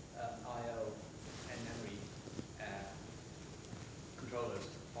I/O and memory controllers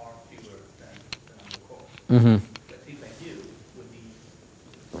far fewer than on the core. Mm-hmm. But it seems like you would be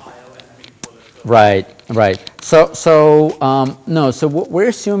I/O and memory controllers. Right, right. No, so what we're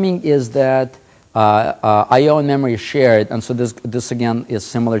assuming is that I/O and memory is shared, and so this again is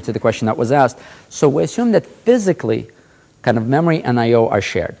similar to the question that was asked. So we assume that physically, kind of memory and I/O are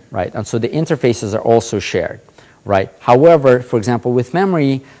shared, right? And so the interfaces are also shared, right? However, for example, with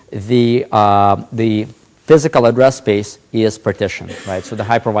memory, the physical address space is partitioned, right? So the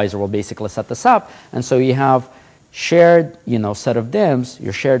hypervisor will basically set this up, and so you have shared, you know, set of DIMMs,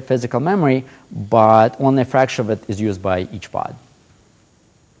 your shared physical memory, but only a fraction of it is used by each pod.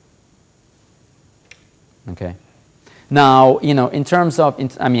 Okay. Now, you know, in terms of,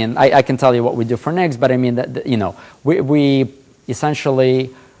 I mean, I can tell you what we do for NICs, but I mean that, you know, we essentially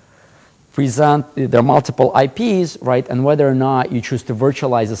present, there are multiple IPs, right? And whether or not you choose to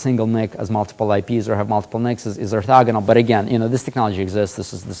virtualize a single NIC as multiple IPs or have multiple NICs is orthogonal. But again, you know, this technology exists.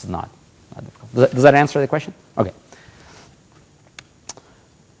 This is not difficult. Does that answer the question? Okay.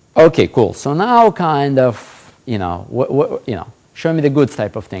 Okay, cool. So now kind of, you know, show me the goods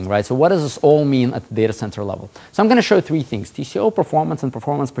type of thing, right? So what does this all mean at the data center level? So I'm going to show three things: TCO, performance, and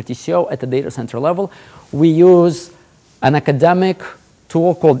performance per TCO at the data center level. We use an academic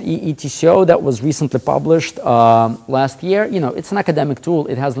tool called EETCO that was recently published last year. You know, it's an academic tool.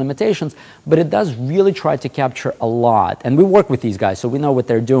 It has limitations, but it does really try to capture a lot. And we work with these guys, so we know what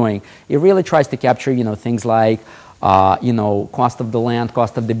they're doing. It really tries to capture, you know, things like, you know, cost of the land,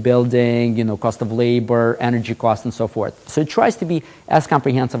 cost of the building, you know, cost of labor, energy cost, and so forth. So it tries to be as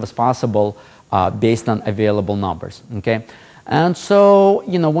comprehensive as possible based on available numbers, okay? And so,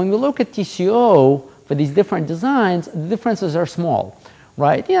 you know, when we look at TCO for these different designs, the differences are small,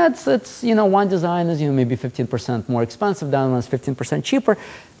 right? Yeah, it's you know, one design is, you know, maybe 15% more expensive, the other one is 15% cheaper.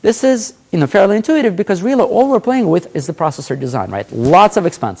 This is, you know, fairly intuitive because really all we're playing with is the processor design, right? Lots of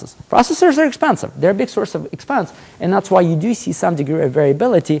expenses. Processors are expensive. They're a big source of expense, and that's why you do see some degree of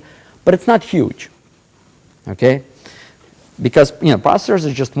variability, but it's not huge, okay? Because, you know, processors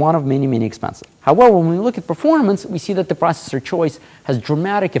are just one of many, many expenses. However, when we look at performance, we see that the processor choice has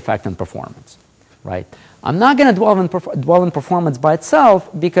dramatic effect on performance, right? I'm not going to dwell in performance by itself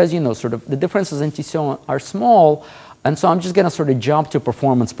because, you know, sort of the differences in TCO are small, and so I'm just going to sort of jump to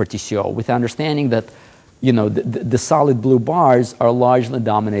performance per TCO with the understanding that, you know, the solid blue bars are largely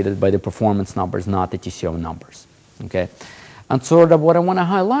dominated by the performance numbers, not the TCO numbers, okay? And sort of what I want to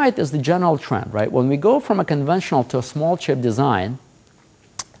highlight is the general trend, right? When we go from a conventional to a small chip design,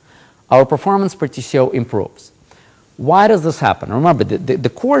 our performance per TCO improves. Why does this happen? Remember, the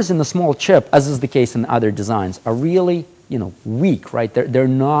cores in the small chip, as is the case in other designs, are really, you know, weak, right? They're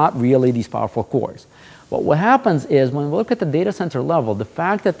not really these powerful cores. But what happens is when we look at the data center level, the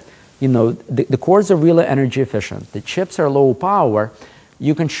fact that, you know, the cores are really energy efficient, the chips are low power,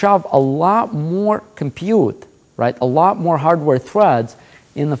 you can shove a lot more compute, right? A lot more hardware threads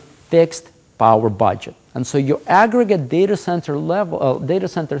in a fixed power budget. And so your aggregate data center level, data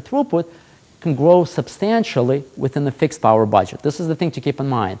center throughput can grow substantially within the fixed power budget. This is the thing to keep in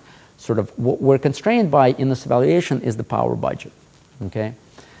mind. Sort of what we're constrained by in this evaluation is the power budget, okay?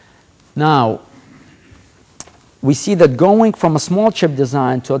 Now, we see that going from a small chip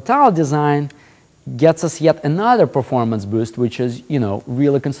design to a tile design gets us yet another performance boost, which is, you know,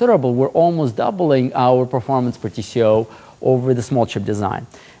 really considerable. We're almost doubling our performance per TCO over the small chip design.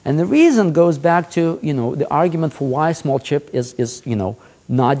 And the reason goes back to, you know, the argument for why small chip is you know,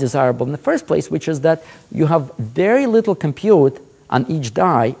 not desirable in the first place, which is that you have very little compute on each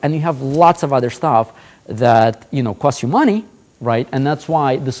die, and you have lots of other stuff that, you know, costs you money, right? And that's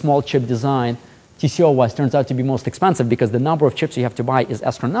why the small chip design, TCO-wise, turns out to be most expensive because the number of chips you have to buy is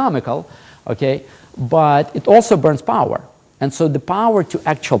astronomical, okay? But it also burns power. And so the power to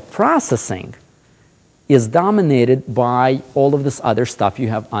actual processing is dominated by all of this other stuff you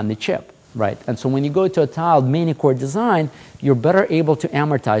have on the chip, right? And so when you go to a tiled many-core design, you're better able to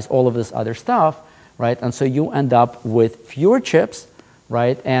amortize all of this other stuff, right? And so you end up with fewer chips,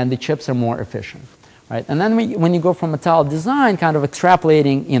 right? And the chips are more efficient, right? And then when you go from a tiled design, kind of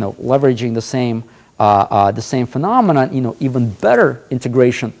extrapolating, you know, leveraging the same phenomenon, you know, even better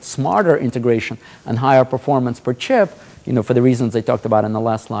integration, smarter integration, and higher performance per chip, you know, for the reasons I talked about in the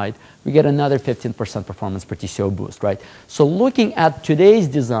last slide, we get another 15% performance per TCO boost, right? So looking at today's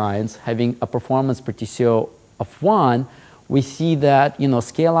designs, having a performance per TCO of 1, we see that, you know,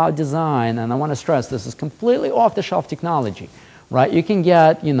 scale-out design, and I want to stress this is completely off-the-shelf technology, right? You can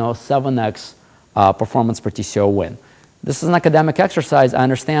get, you know, 7x performance per TCO win. This is an academic exercise. I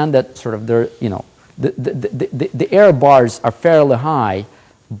understand that sort of there, you know, the error bars are fairly high,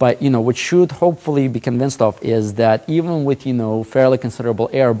 but, you know, what should hopefully be convinced of is that even with, you know, fairly considerable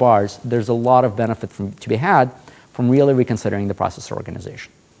error bars, there's a lot of benefit to be had from really reconsidering the processor organization.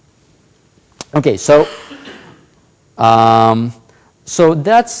 Okay, so so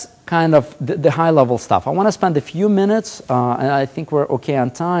that's kind of the high-level stuff. I want to spend a few minutes, and I think we're okay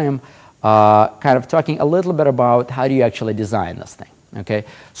on time, kind of talking a little bit about how do you actually design this thing. Okay,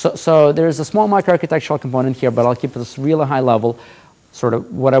 so there's a small microarchitectural component here, but I'll keep this really high level. Sort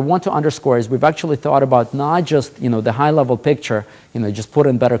of what I want to underscore is we've actually thought about not just, you know, the high-level picture, you know, just put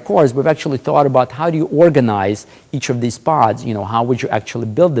in better cores. We've actually thought about how do you organize each of these pods. You know, how would you actually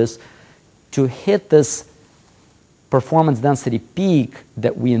build this to hit this performance density peak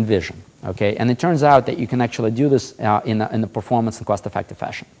that we envision. Okay, and it turns out that you can actually do this in a performance and cost-effective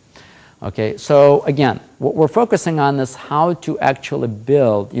fashion. Okay, so again, what we're focusing on is how to actually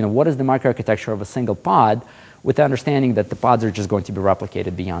build, you know, what is the microarchitecture of a single pod, with the understanding that the pods are just going to be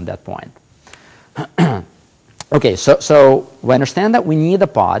replicated beyond that point. Okay, so we understand that we need a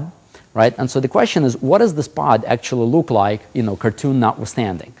pod, right? And so the question is, what does this pod actually look like, you know, cartoon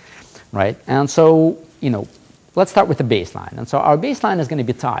notwithstanding, right? And so, you know, let's start with the baseline. And so our baseline is going to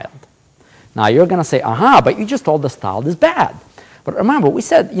be tiled. Now you're going to say, aha, but you just told us tiled is bad. But remember, we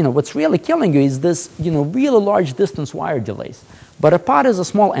said, you know, what's really killing you is this, you know, really large distance wire delays. But a pod is a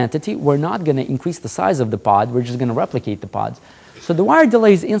small entity. We're not going to increase the size of the pod. We're just going to replicate the pods. So the wire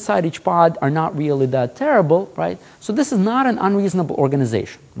delays inside each pod are not really that terrible, right? So this is not an unreasonable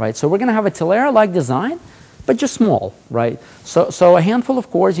organization, right? So we're going to have a Telera-like design, but just small, right? So a handful of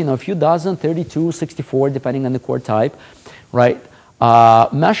cores, you know, a few dozen, 32, 64, depending on the core type, right?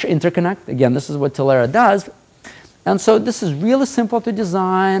 Mesh interconnect, again, this is what Telera does. And so this is really simple to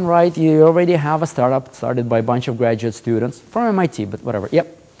design, right? You already have a startup started by a bunch of graduate students from MIT, but whatever. Yep.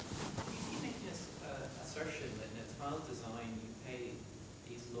 You make this assertion that in a tile design you pay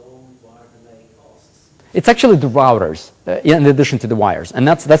these long wire delay costs. It's actually the routers, in addition to the wires. And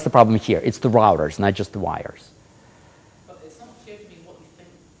that's the problem here. It's the routers, not just the wires. But it's not clear to me what you think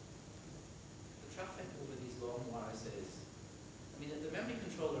the traffic over these long wires is. I mean, the memory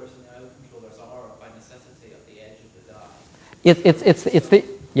controllers and the I/O controllers are, by necessity, at the edge of the die. It's the,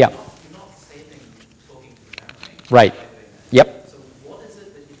 yeah, You're not saving talking to the memory. right. by doing this. Yep. So what is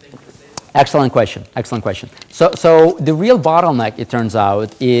it that you think you're saving? Excellent question. Excellent question. So the real bottleneck, it turns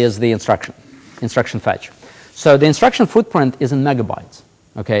out, is the instruction fetch. So the instruction footprint is in megabytes.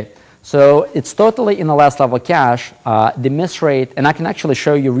 Okay. So it's totally in the last level cache. The miss rate, and I can actually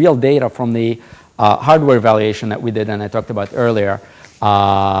show you real data from the hardware evaluation that we did and I talked about earlier.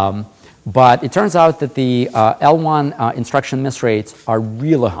 But it turns out that the L1 instruction miss rates are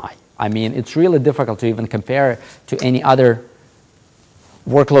really high. I mean, it's really difficult to even compare to any other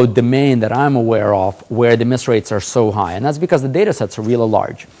workload domain that I'm aware of where the miss rates are so high. And that's because the data sets are really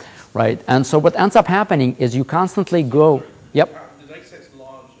large, right? And so what ends up happening is you constantly go, yep. The data set's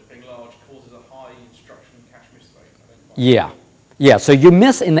being large causes a high instruction cache miss rate. I think. Yeah. Yeah, so you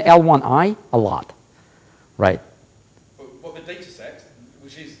miss in the L1I a lot, right? But the data set,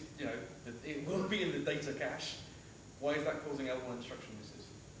 which is, it will be in the data cache, why is that causing L1 instruction misses?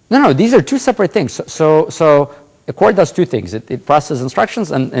 No, these are two separate things. So a core does two things. It processes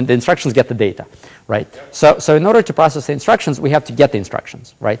instructions and the instructions get the data, right? Yep. So in order to process the instructions, we have to get the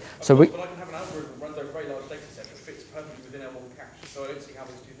instructions, right? But I can have an algorithm that runs over a very large data set that fits perfectly within L1 cache, so I don't see how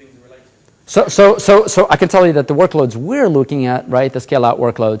those two things are related. So I can tell you that the workloads we're looking at, right, the scale-out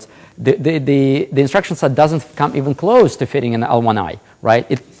workloads, the instruction set doesn't come even close to fitting in the L1I, right?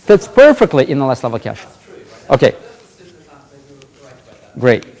 It fits perfectly in the last level cache. That's true, right? Okay. That's the simplest aspect. You're right about that.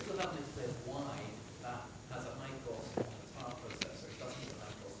 Great. You still haven't explained why that has a high cost on the tile processor. It doesn't have a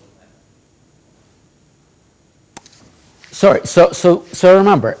high cost on them. Sorry, so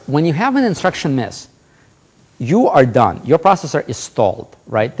remember, when you have an instruction miss, you are done. Your processor is stalled,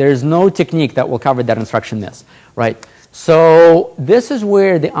 right? There is no technique that will cover that instruction miss, right? So this is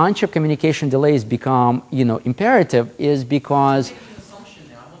where the on-chip communication delays become, imperative, is because... Making an assumption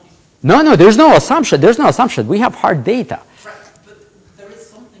now. I want you to No, there's no assumption. There's no assumption. We have hard data. Right, but there is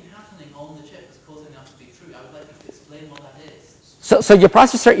something happening on the chip that's causing that to be true. I would like you to explain what that is. So your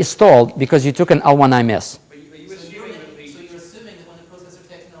processor is stalled because you took an L1I miss. Are you So assuming that the... you're assuming that when the processor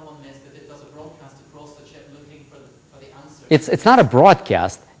takes an L1 miss, that it does a broadcast across the chip looking for the answer. It's not a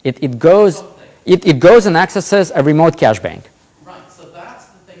broadcast. It goes and accesses a remote cache bank. Right, so that's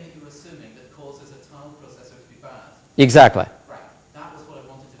the thing that you're assuming that causes a tile processor to be bad. Exactly. Right, that was what I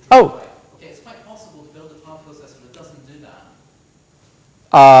wanted to draw away. Okay, it's quite possible to build a tile processor that doesn't do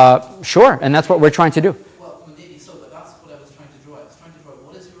that. Sure, and that's what we're trying to do. Well, maybe so, but that's what I was trying to draw. I was trying to draw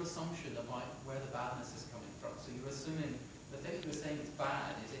what is your assumption about where the badness is coming from. So you're assuming the thing that you're saying is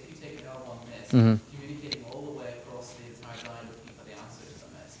bad is if you take an L1 miss, communicating all the way across the entire line looking for the answer to the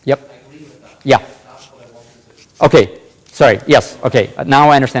miss. Yep. I agree with that. Yeah. That's what I wanted to. Okay, sorry, yes, okay, now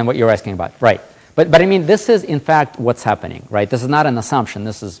I understand what you're asking about, right. But I mean, this is in fact what's happening, right? This is not an assumption,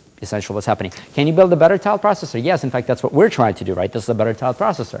 this is essentially what's happening. Can you build a better tile processor? Yes, in fact, that's what we're trying to do, right? This is a better tile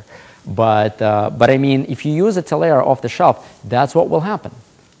processor. But I mean, if you use a Tilayer off the shelf, that's what will happen,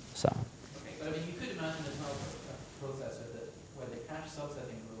 so. Okay, but I mean, you could imagine a tile processor that where the cache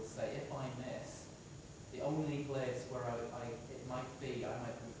subsetting rules say if I miss, the only place where it might be, I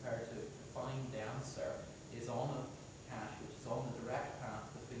might be prepared to find the answer is on a cache, which is on the direct path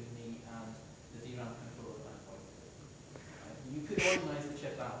between me and the DRAM controller that I'm pointing to. Right? You could organize the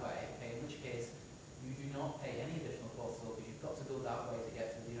chip that way, okay, in which case you do not pay any additional cost because you've got to go that way to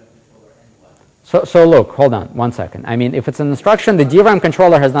get to the DRAM controller anyway. So look, hold on one second. I mean, if it's an instruction, the DRAM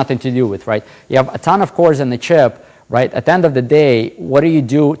controller has nothing to do with, right? You have a ton of cores in the chip, right? At the end of the day, what do you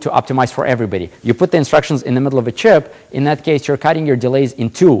do to optimize for everybody? You put the instructions in the middle of a chip. In that case, you're cutting your delays in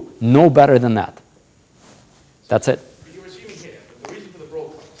two. No better than that. That's it. But you're assuming here, that the reason for the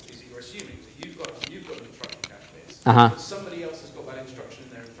broadcast is that you're assuming that you've got an instruction cache miss, but somebody else has got that instruction in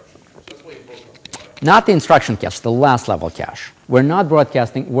their instruction cache. That's why you're broadcasting, right? Not the instruction cache, the last level cache. We're not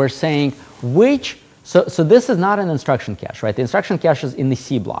broadcasting, we're saying which, so this is not an instruction cache, right? The instruction cache is in the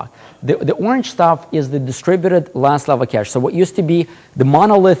C block. The orange stuff is the distributed last level cache. So what used to be the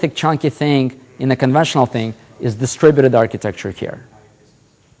monolithic chunky thing in the conventional thing is distributed architecture here.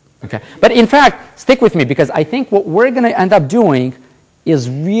 Okay, but in fact, stick with me because I think what we're going to end up doing is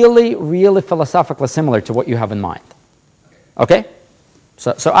really, really philosophically similar to what you have in mind. Okay?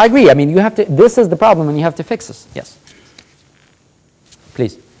 So I agree. I mean, you have to, this is the problem and you have to fix this. Yes.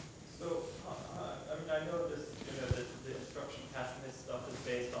 Please. So, I mean, I know this, the instruction cache miss stuff is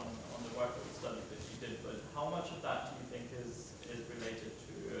based on the workload study that you did, but how much of that do you think is related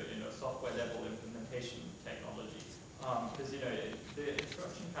to, software level implementation technologies? Because, the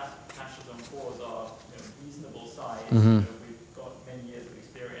instruction caches on cores are, reasonable size. We've got many years of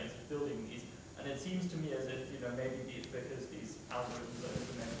experience building these, and it seems to me as if, maybe because these algorithms are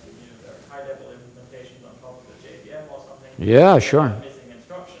implemented, they're high-level implementations on top of the JVM or something. Yeah, sure. Missing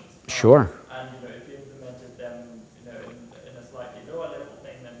instructions. Sure. And if you implemented them, in a slightly lower level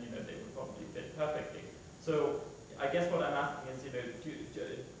thing, then they would probably fit perfectly. So I guess what I'm asking is,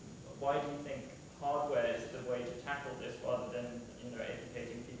 why do you think hardware is the way to tackle this rather than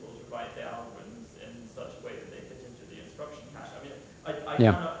educating people to write their algorithms in such a way that they fit into the instruction cache? I mean, I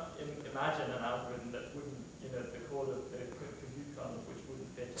cannot imagine an algorithm that wouldn't, the code of the compute kernel which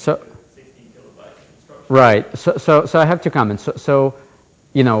wouldn't fit into 16 kilobytes of instruction. Right. So I have two comments.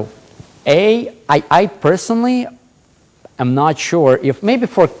 I personally am not sure if maybe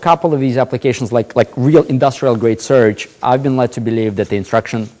for a couple of these applications like real industrial grade search, I've been led to believe that the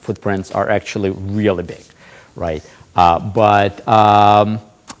instruction footprints are actually really big, right?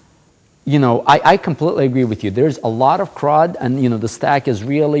 I completely agree with you. There's a lot of CRUD, and the stack is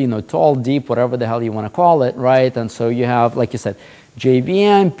really tall, deep, whatever the hell you want to call it, right? And so you have, like you said,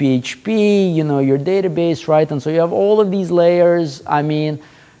 JVM, PHP, your database, right? And so you have all of these layers. I mean,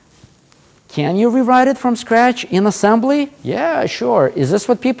 can you rewrite it from scratch in assembly? Yeah, sure. Is this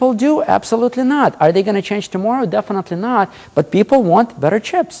what people do? Absolutely not. Are they going to change tomorrow? Definitely not. But people want better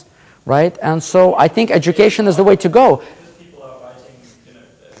chips, right? And so I think education is the way to go. Because people are writing,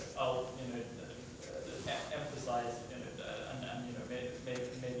 I'll, emphasize, and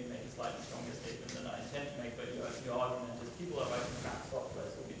maybe make a slightly stronger statement than I intend to make, but your argument is people are writing crap software,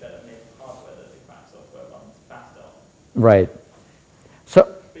 so it would be better make hardware that the crap software runs faster. Right.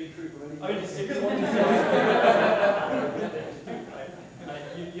 So. I mean, if you want to sell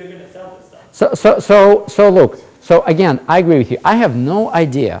it, you're going to sell this stuff. So look, so again, I agree with you. I have no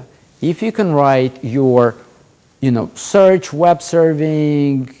idea if you can write your, search, web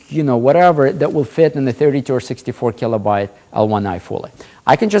serving, whatever that will fit in the 32 or 64 kilobyte L1I fully.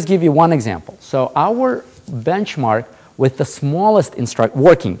 I can just give you one example. So our benchmark with the smallest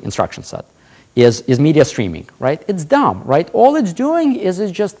working instruction set is media streaming, right? It's dumb, right? All it's doing is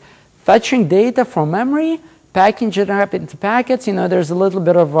it's just fetching data from memory, packaging it up into packets. There's a little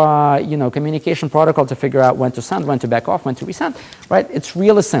bit of communication protocol to figure out when to send, when to back off, when to resend, right? It's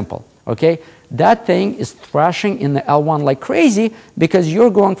really simple, okay? That thing is thrashing in the L1 like crazy because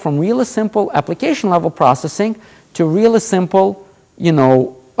you're going from really simple application level processing to really simple,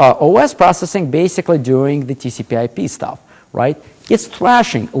 OS processing, basically doing the TCP/IP stuff, right? It's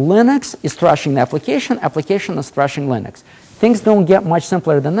thrashing. Linux is thrashing the application. Application is thrashing Linux. Things don't get much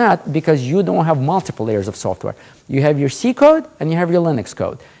simpler than that because you don't have multiple layers of software. You have your C code and you have your Linux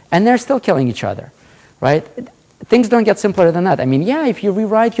code. And they're still killing each other, right? Things don't get simpler than that. I mean, yeah, if you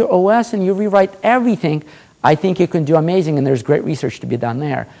rewrite your OS and you rewrite everything, I think you can do amazing, and there's great research to be done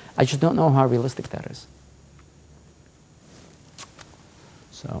there. I just don't know how realistic that is.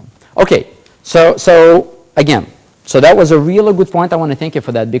 So, okay. So again, so that was a really good point. I want to thank you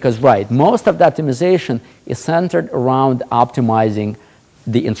for that because, right, most of the optimization is centered around optimizing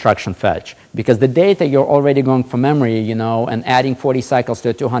the instruction fetch because the data you're already going from memory, and adding 40 cycles to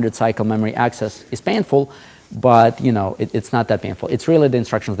a 200 cycle memory access is painful, but, it's not that painful. It's really the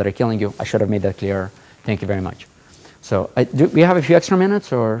instructions that are killing you. I should have made that clearer. Thank you very much. So do we have a few extra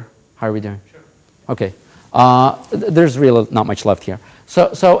minutes or how are we doing? Sure. Okay. There's really not much left here.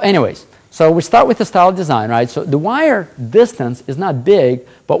 So anyways. So we start with the style design, right? So the wire distance is not big,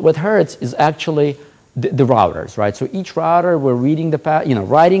 but what hurts is actually the routers, right? So each router, we're reading the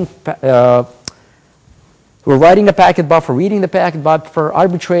we're writing the packet buffer, reading the packet buffer,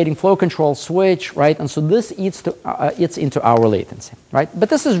 arbitrating, flow control, switch, right? And so this eats into our latency, right? But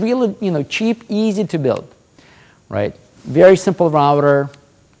this is really, cheap, easy to build, right? Very simple router.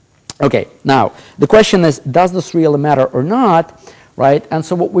 Okay, now the question is, does this really matter or not? Right? And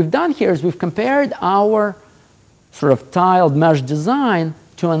so what we've done here is we've compared our sort of tiled mesh design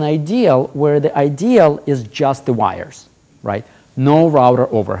to an ideal where the ideal is just the wires, right? No router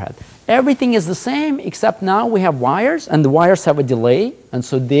overhead. Everything is the same except now we have wires and the wires have a delay and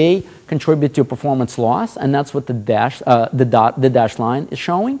so they contribute to performance loss and that's what the dash line is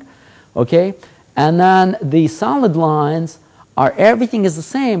showing, okay? And then the solid lines everything is the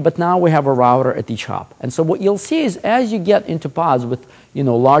same, but now we have a router at each hop. And so what you'll see is as you get into pods with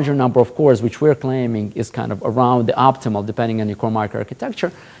larger number of cores, which we're claiming is kind of around the optimal, depending on your core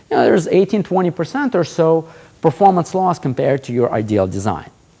microarchitecture, there's 18–20% or so performance loss compared to your ideal design,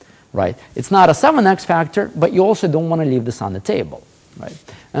 right? It's not a 7x factor, but you also don't want to leave this on the table, right?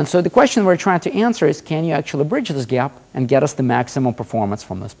 And so the question we're trying to answer is, can you actually bridge this gap and get us the maximum performance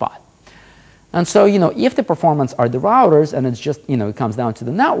from this pod? And so, if the performance are the routers and it's just, it comes down to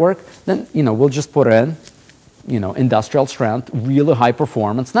the network, then, we'll just put in, industrial strength, really high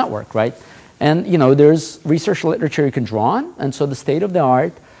performance network, right? And, there's research literature you can draw on. And so the state of the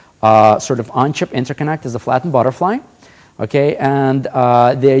art sort of on-chip interconnect is a flattened butterfly, okay? And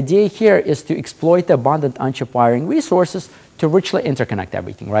the idea here is to exploit the abundant on-chip wiring resources to richly interconnect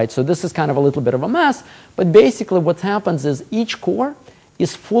everything, right? So this is kind of a little bit of a mess, but basically what happens is each core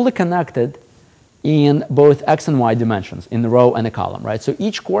is fully connected in both x and y dimensions, in the row and the column, right? So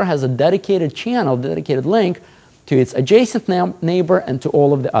each core has a dedicated channel, dedicated link to its adjacent neighbor and to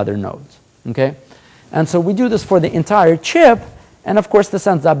all of the other nodes, okay? And so we do this for the entire chip, and of course this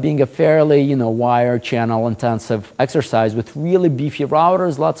ends up being a fairly, wire channel intensive exercise with really beefy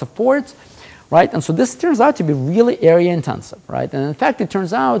routers, lots of ports, right? And so this turns out to be really area intensive, right? And in fact, it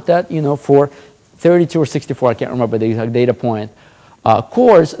turns out that, for 32 or 64, I can't remember the exact data point,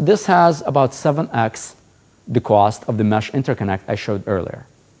 cores, this has about 7x the cost of the mesh interconnect I showed earlier,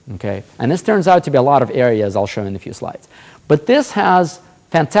 okay? And this turns out to be a lot of areas I'll show in a few slides. But this has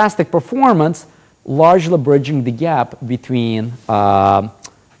fantastic performance, largely bridging the gap between the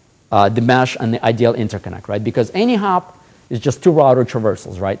mesh and the ideal interconnect, right? Because any hop is just two router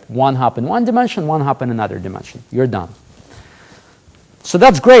traversals, right? One hop in one dimension, one hop in another dimension. You're done. So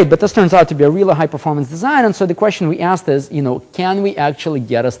that's great, but this turns out to be a really high performance design. And so the question we asked is, can we actually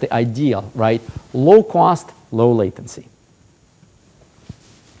get us the ideal, right? Low cost, low latency.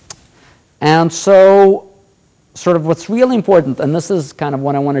 And so sort of what's really important, and this is kind of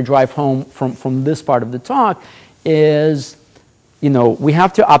what I want to drive home from this part of the talk, is, we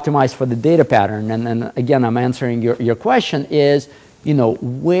have to optimize for the data pattern. And again, I'm answering your question is,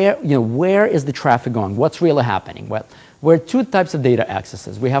 where is the traffic going? What's really happening? Well, we're two types of data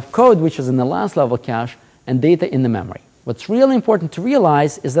accesses. We have code, which is in the last level cache, and data in the memory. What's really important to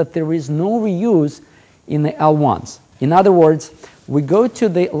realize is that there is no reuse in the L1s. In other words, we go to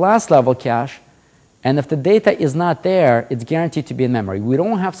the last level cache, and if the data is not there, it's guaranteed to be in memory. We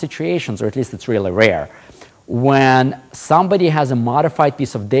don't have situations, or at least it's really rare, when somebody has a modified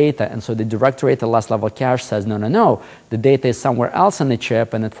piece of data, and so the directory at the last level cache says, no, the data is somewhere else on the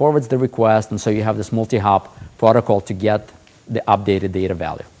chip, and it forwards the request, and so you have this multi-hop protocol to get the updated data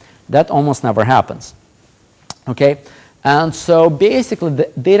value. That almost never happens, okay? And so basically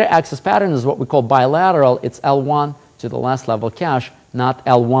the data access pattern is what we call bilateral. It's L1 to the last level cache, not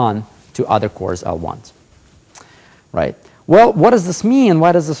L1 to other cores L1s, right? Well, what does this mean?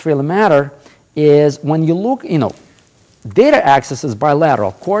 Why does this really matter? Is when you look, data access is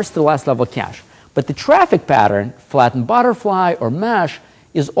bilateral, cores to the last level cache. But the traffic pattern, flattened butterfly or mesh,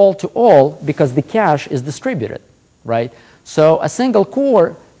 is all-to-all because the cache is distributed, right? So a single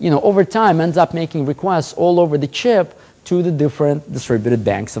core, over time ends up making requests all over the chip to the different distributed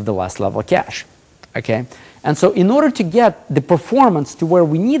banks of the last level cache, okay? And so in order to get the performance to where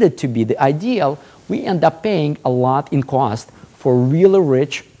we need it to be, the ideal, we end up paying a lot in cost for really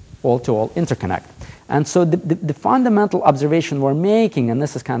rich all-to-all interconnect. And so the fundamental observation we're making, and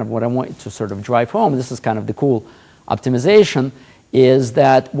this is kind of what I want to sort of drive home, this is kind of the cool optimization, is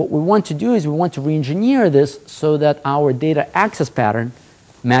that what we want to do is we want to re-engineer this so that our data access pattern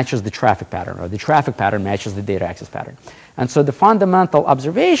matches the traffic pattern, or the traffic pattern matches the data access pattern. And so the fundamental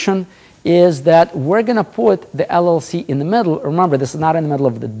observation is that we're going to put the LLC in the middle. Remember, this is not in the middle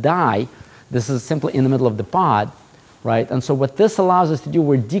of the die. This is simply in the middle of the pod, right? And so what this allows us to do,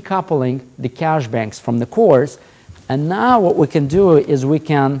 we're decoupling the cache banks from the cores. And now what we can do is we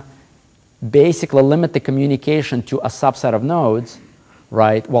can basically limit the communication to a subset of nodes,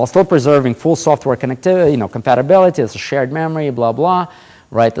 right, while still preserving full software connectivity, compatibility, it's a shared memory, blah, blah,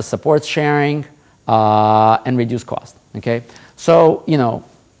 right, the supports sharing, and reduce cost, okay? So,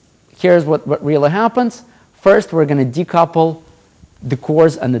 here's what really happens. First, we're going to decouple the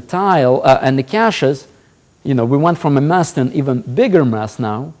cores and the tile, and the caches. We went from a mess to an even bigger mess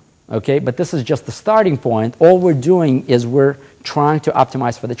now, okay? But this is just the starting point. All we're doing is we're trying to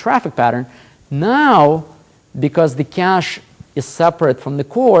optimize for the traffic pattern. Now, because the cache is separate from the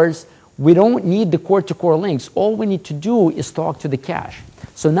cores, we don't need the core-to-core links. All we need to do is talk to the cache.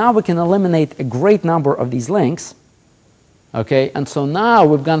 So now we can eliminate a great number of these links, okay? And so now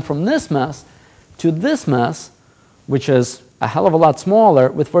we've gone from this mess to this mess, which is a hell of a lot smaller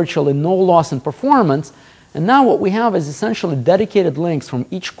with virtually no loss in performance. And now what we have is essentially dedicated links from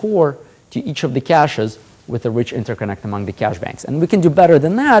each core to each of the caches with a rich interconnect among the cache banks. And we can do better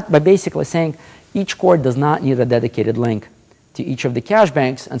than that by basically saying each core does not need a dedicated link to each of the cache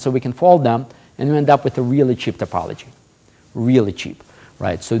banks, and so we can fold them, and we end up with a really cheap topology. Really cheap,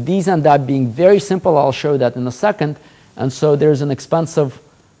 right? So these end up being very simple. I'll show that in a second. And so there's an expensive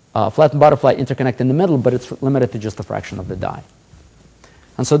flattened butterfly interconnect in the middle, but it's limited to just a fraction of the die.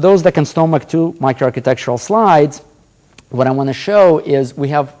 And so those that can stomach two microarchitectural slides, what I want to show is we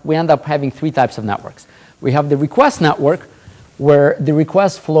end up having three types of networks. We have the request network, where the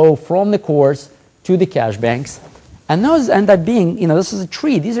requests flow from the cores to the cache banks. And those end up being, this is a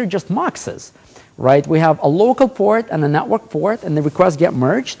tree. These are just muxes, right? We have a local port and a network port, and the requests get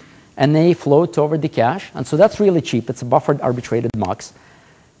merged, and they float over the cache. And so that's really cheap. It's a buffered arbitrated mux.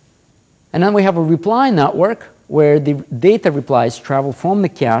 And then we have a reply network, where the data replies travel from the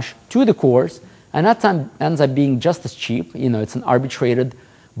cache to the cores, and that time ends up being just as cheap. It's an arbitrated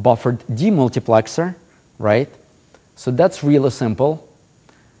buffered demultiplexer, right? So that's really simple.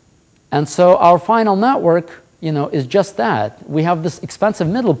 And so our final network, is just that. We have this expensive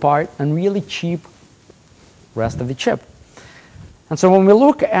middle part and really cheap rest of the chip. And so when we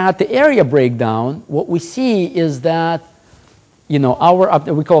look at the area breakdown, what we see is that, we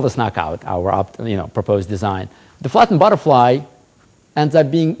call this knockout, our proposed design. The flattened butterfly ends up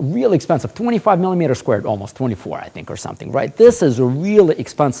being really expensive, 25 millimeters squared, almost 24, I think, or something, right? This is a really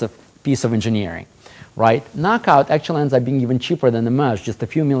expensive piece of engineering, right? Knockout actually ends up being even cheaper than the mesh, just a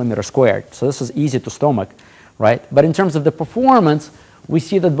few millimeters squared. So this is easy to stomach, right? But in terms of the performance, we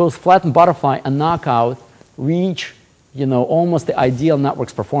see that both flattened butterfly and knockout reach, almost the ideal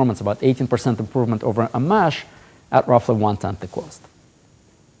network's performance, about 18% improvement over a mesh at roughly 1/10 the cost.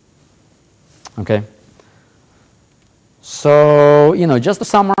 Okay. So, just to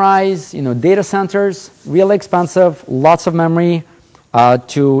summarize, data centers, really expensive, lots of memory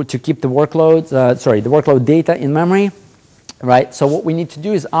to keep the workloads, the workload data in memory, right? So what we need to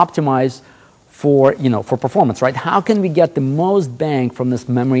do is optimize for performance, right? How can we get the most bang from this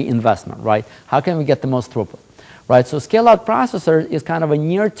memory investment, right? How can we get the most throughput, right? So scale-out processor is kind of a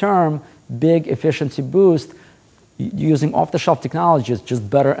near-term big efficiency boost using off-the-shelf technologies, just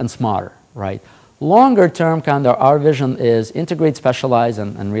better and smarter, right? Longer term, kind of our vision is integrate, specialize,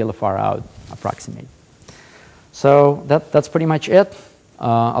 and really far out approximate. So that's pretty much it.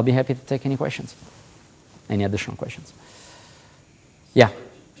 I'll be happy to take any questions, any additional questions. Yeah?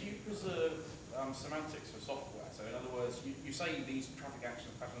 Do you preserve semantics for software? So in other words, you say these traffic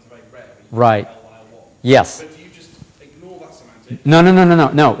action patterns are very rare. Right. L1, L1. Yes. But do you just ignore that semantic?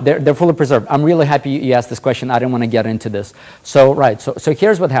 No. They're fully preserved. I'm really happy you asked this question. I didn't want to get into this. So, right. So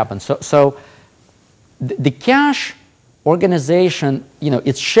here's what happens. So the cache organization,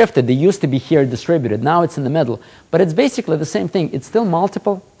 it's shifted. They used to be here distributed. Now it's in the middle. But it's basically the same thing. It's still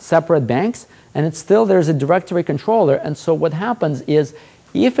multiple separate banks, and it's still there's a directory controller. And so what happens is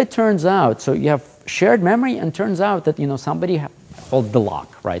if it turns out, so you have shared memory, and turns out that somebody holds the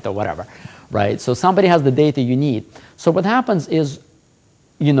lock, right, or whatever, right? So somebody has the data you need. So what happens is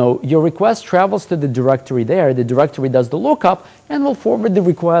your request travels to the directory there. The directory does the lookup and will forward the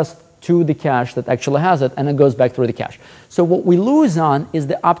request to the cache that actually has it, and it goes back through the cache. So what we lose on is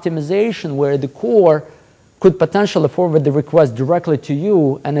the optimization where the core could potentially forward the request directly to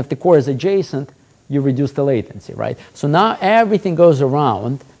you, and if the core is adjacent, you reduce the latency, right? So now everything goes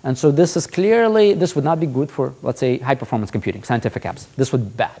around, and so this would not be good for, let's say, high-performance computing, scientific apps. This would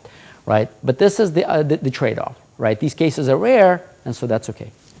be bad, right? But this is the trade-off, right? These cases are rare, and so that's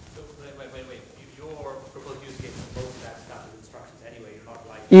okay.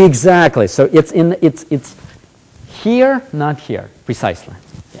 Exactly. So it's here, not here, precisely.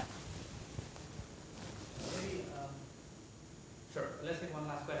 Yeah. Maybe, sure. Let's take one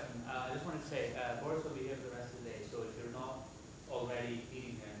last question. I just wanted to say, Boris will be here for the rest of the day. So if you're not already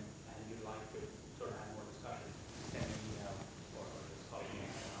meeting him and you'd like to sort of have more discussion, send me an email or just call me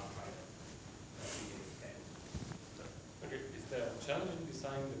and I'll try to meet you again. Okay. Is there a challenge in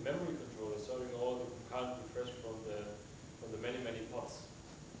designing the memory controller, so you all can't refresh from the many pods?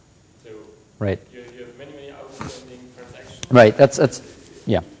 So right. You have many outstanding transactions. Right. That's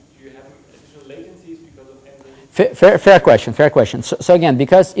yeah. Do you have additional latencies because of handling? Fair question. So again,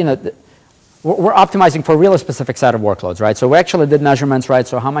 because we're optimizing for a really specific set of workloads, right? So we actually did measurements, right?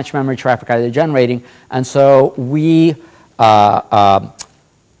 So how much memory traffic are they generating? And so we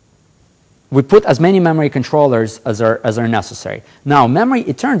put as many memory controllers as are necessary. Now, memory.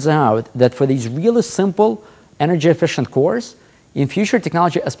 It turns out that for these really simple, energy-efficient cores, in future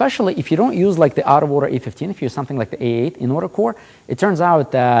technology, especially if you don't use like the out-of-order A15, if you use something like the A8 in-order core, it turns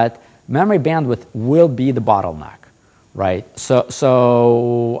out that memory bandwidth will be the bottleneck, right?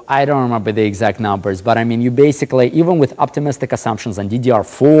 So I don't remember the exact numbers, but I mean, you basically, even with optimistic assumptions on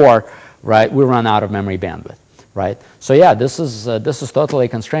DDR4, right, we run out of memory bandwidth, right? So yeah, this is totally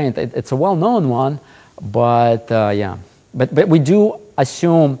constrained. It's a well-known one, but yeah. But we do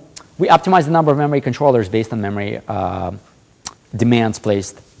assume, we optimize the number of memory controllers based on memory demands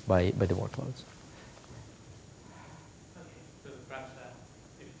placed by the workloads.